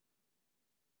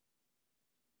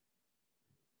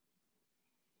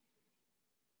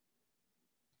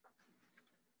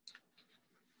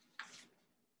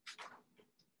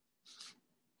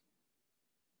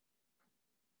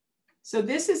 So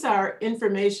this is our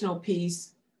informational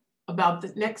piece about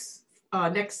the next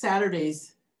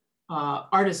Saturday's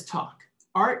Artist Talk,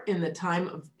 Art in the Time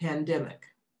of Pandemic.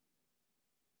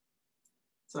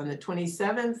 It's on the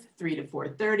 27th, 3 to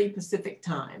 4:30 Pacific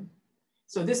time.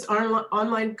 So this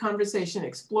online conversation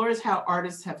explores how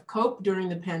artists have coped during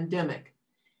the pandemic.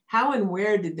 How and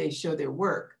where did they show their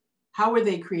work? How were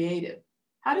they creative?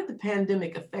 How did the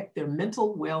pandemic affect their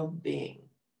mental well-being?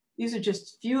 These are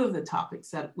just a few of the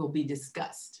topics that will be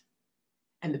discussed.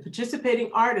 And the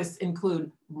participating artists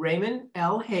include Raymond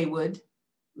L. Haywood,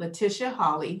 Letitia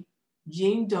Holly,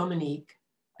 Jean Dominique,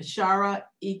 Ashara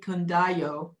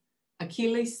Ikundayo,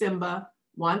 Akili Simba,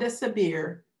 Wanda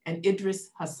Sabir, and Idris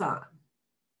Hassan.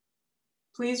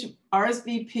 Please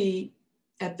RSVP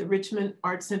at the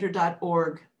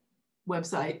richmondartcenter.org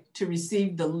website to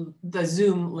receive the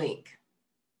Zoom link.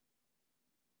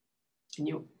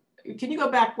 Can you go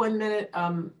back 1 minute,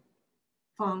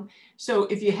 Fong? So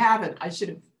if you haven't, I should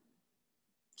have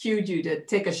cued you to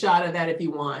take a shot of that if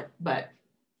you want, but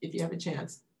if you have a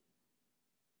chance,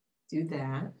 do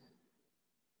that.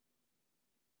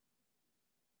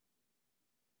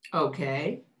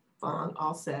 Okay, Fong,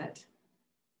 all set.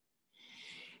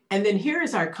 And then here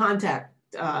is our contact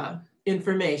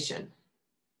information.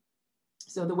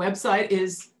 So the website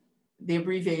is the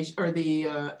abbreviation or the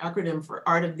acronym for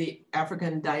Art of the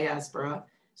African Diaspora.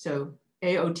 So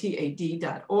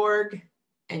AOTAD.org.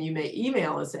 And you may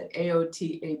email us at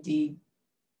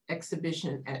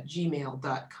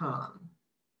aotadexhibition@gmail.com.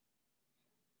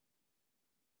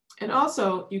 And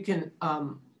also you can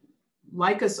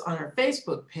like us on our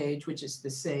Facebook page, which is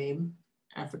the same,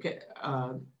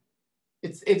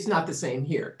 it's not the same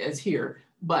here as here,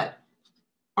 but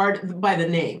Art by the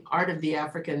name, Art of the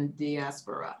African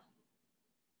Diaspora.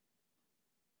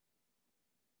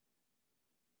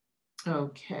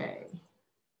 Okay.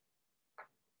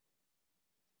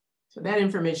 So that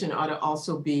information ought to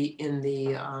also be in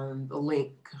the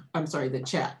link, I'm sorry, the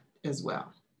chat as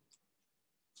well.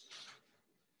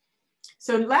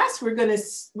 So last, we're going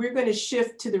to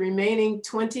shift to the remaining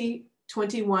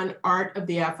 2021 Art of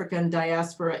the African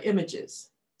Diaspora images.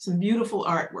 Some beautiful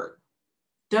artwork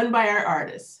done by our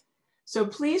artists. So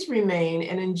please remain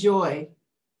and enjoy.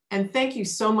 And thank you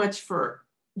so much for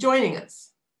joining us.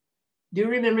 Do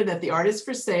remember that the art is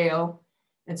for sale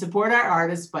and support our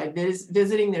artists by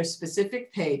visiting their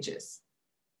specific pages.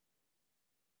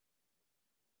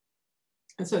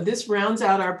 And so this rounds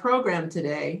out our program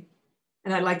today.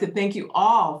 And I'd like to thank you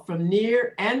all from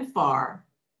near and far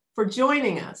for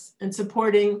joining us and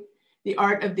supporting the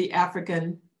Art of the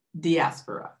African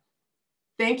Diaspora.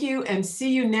 Thank you and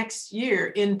see you next year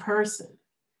in person.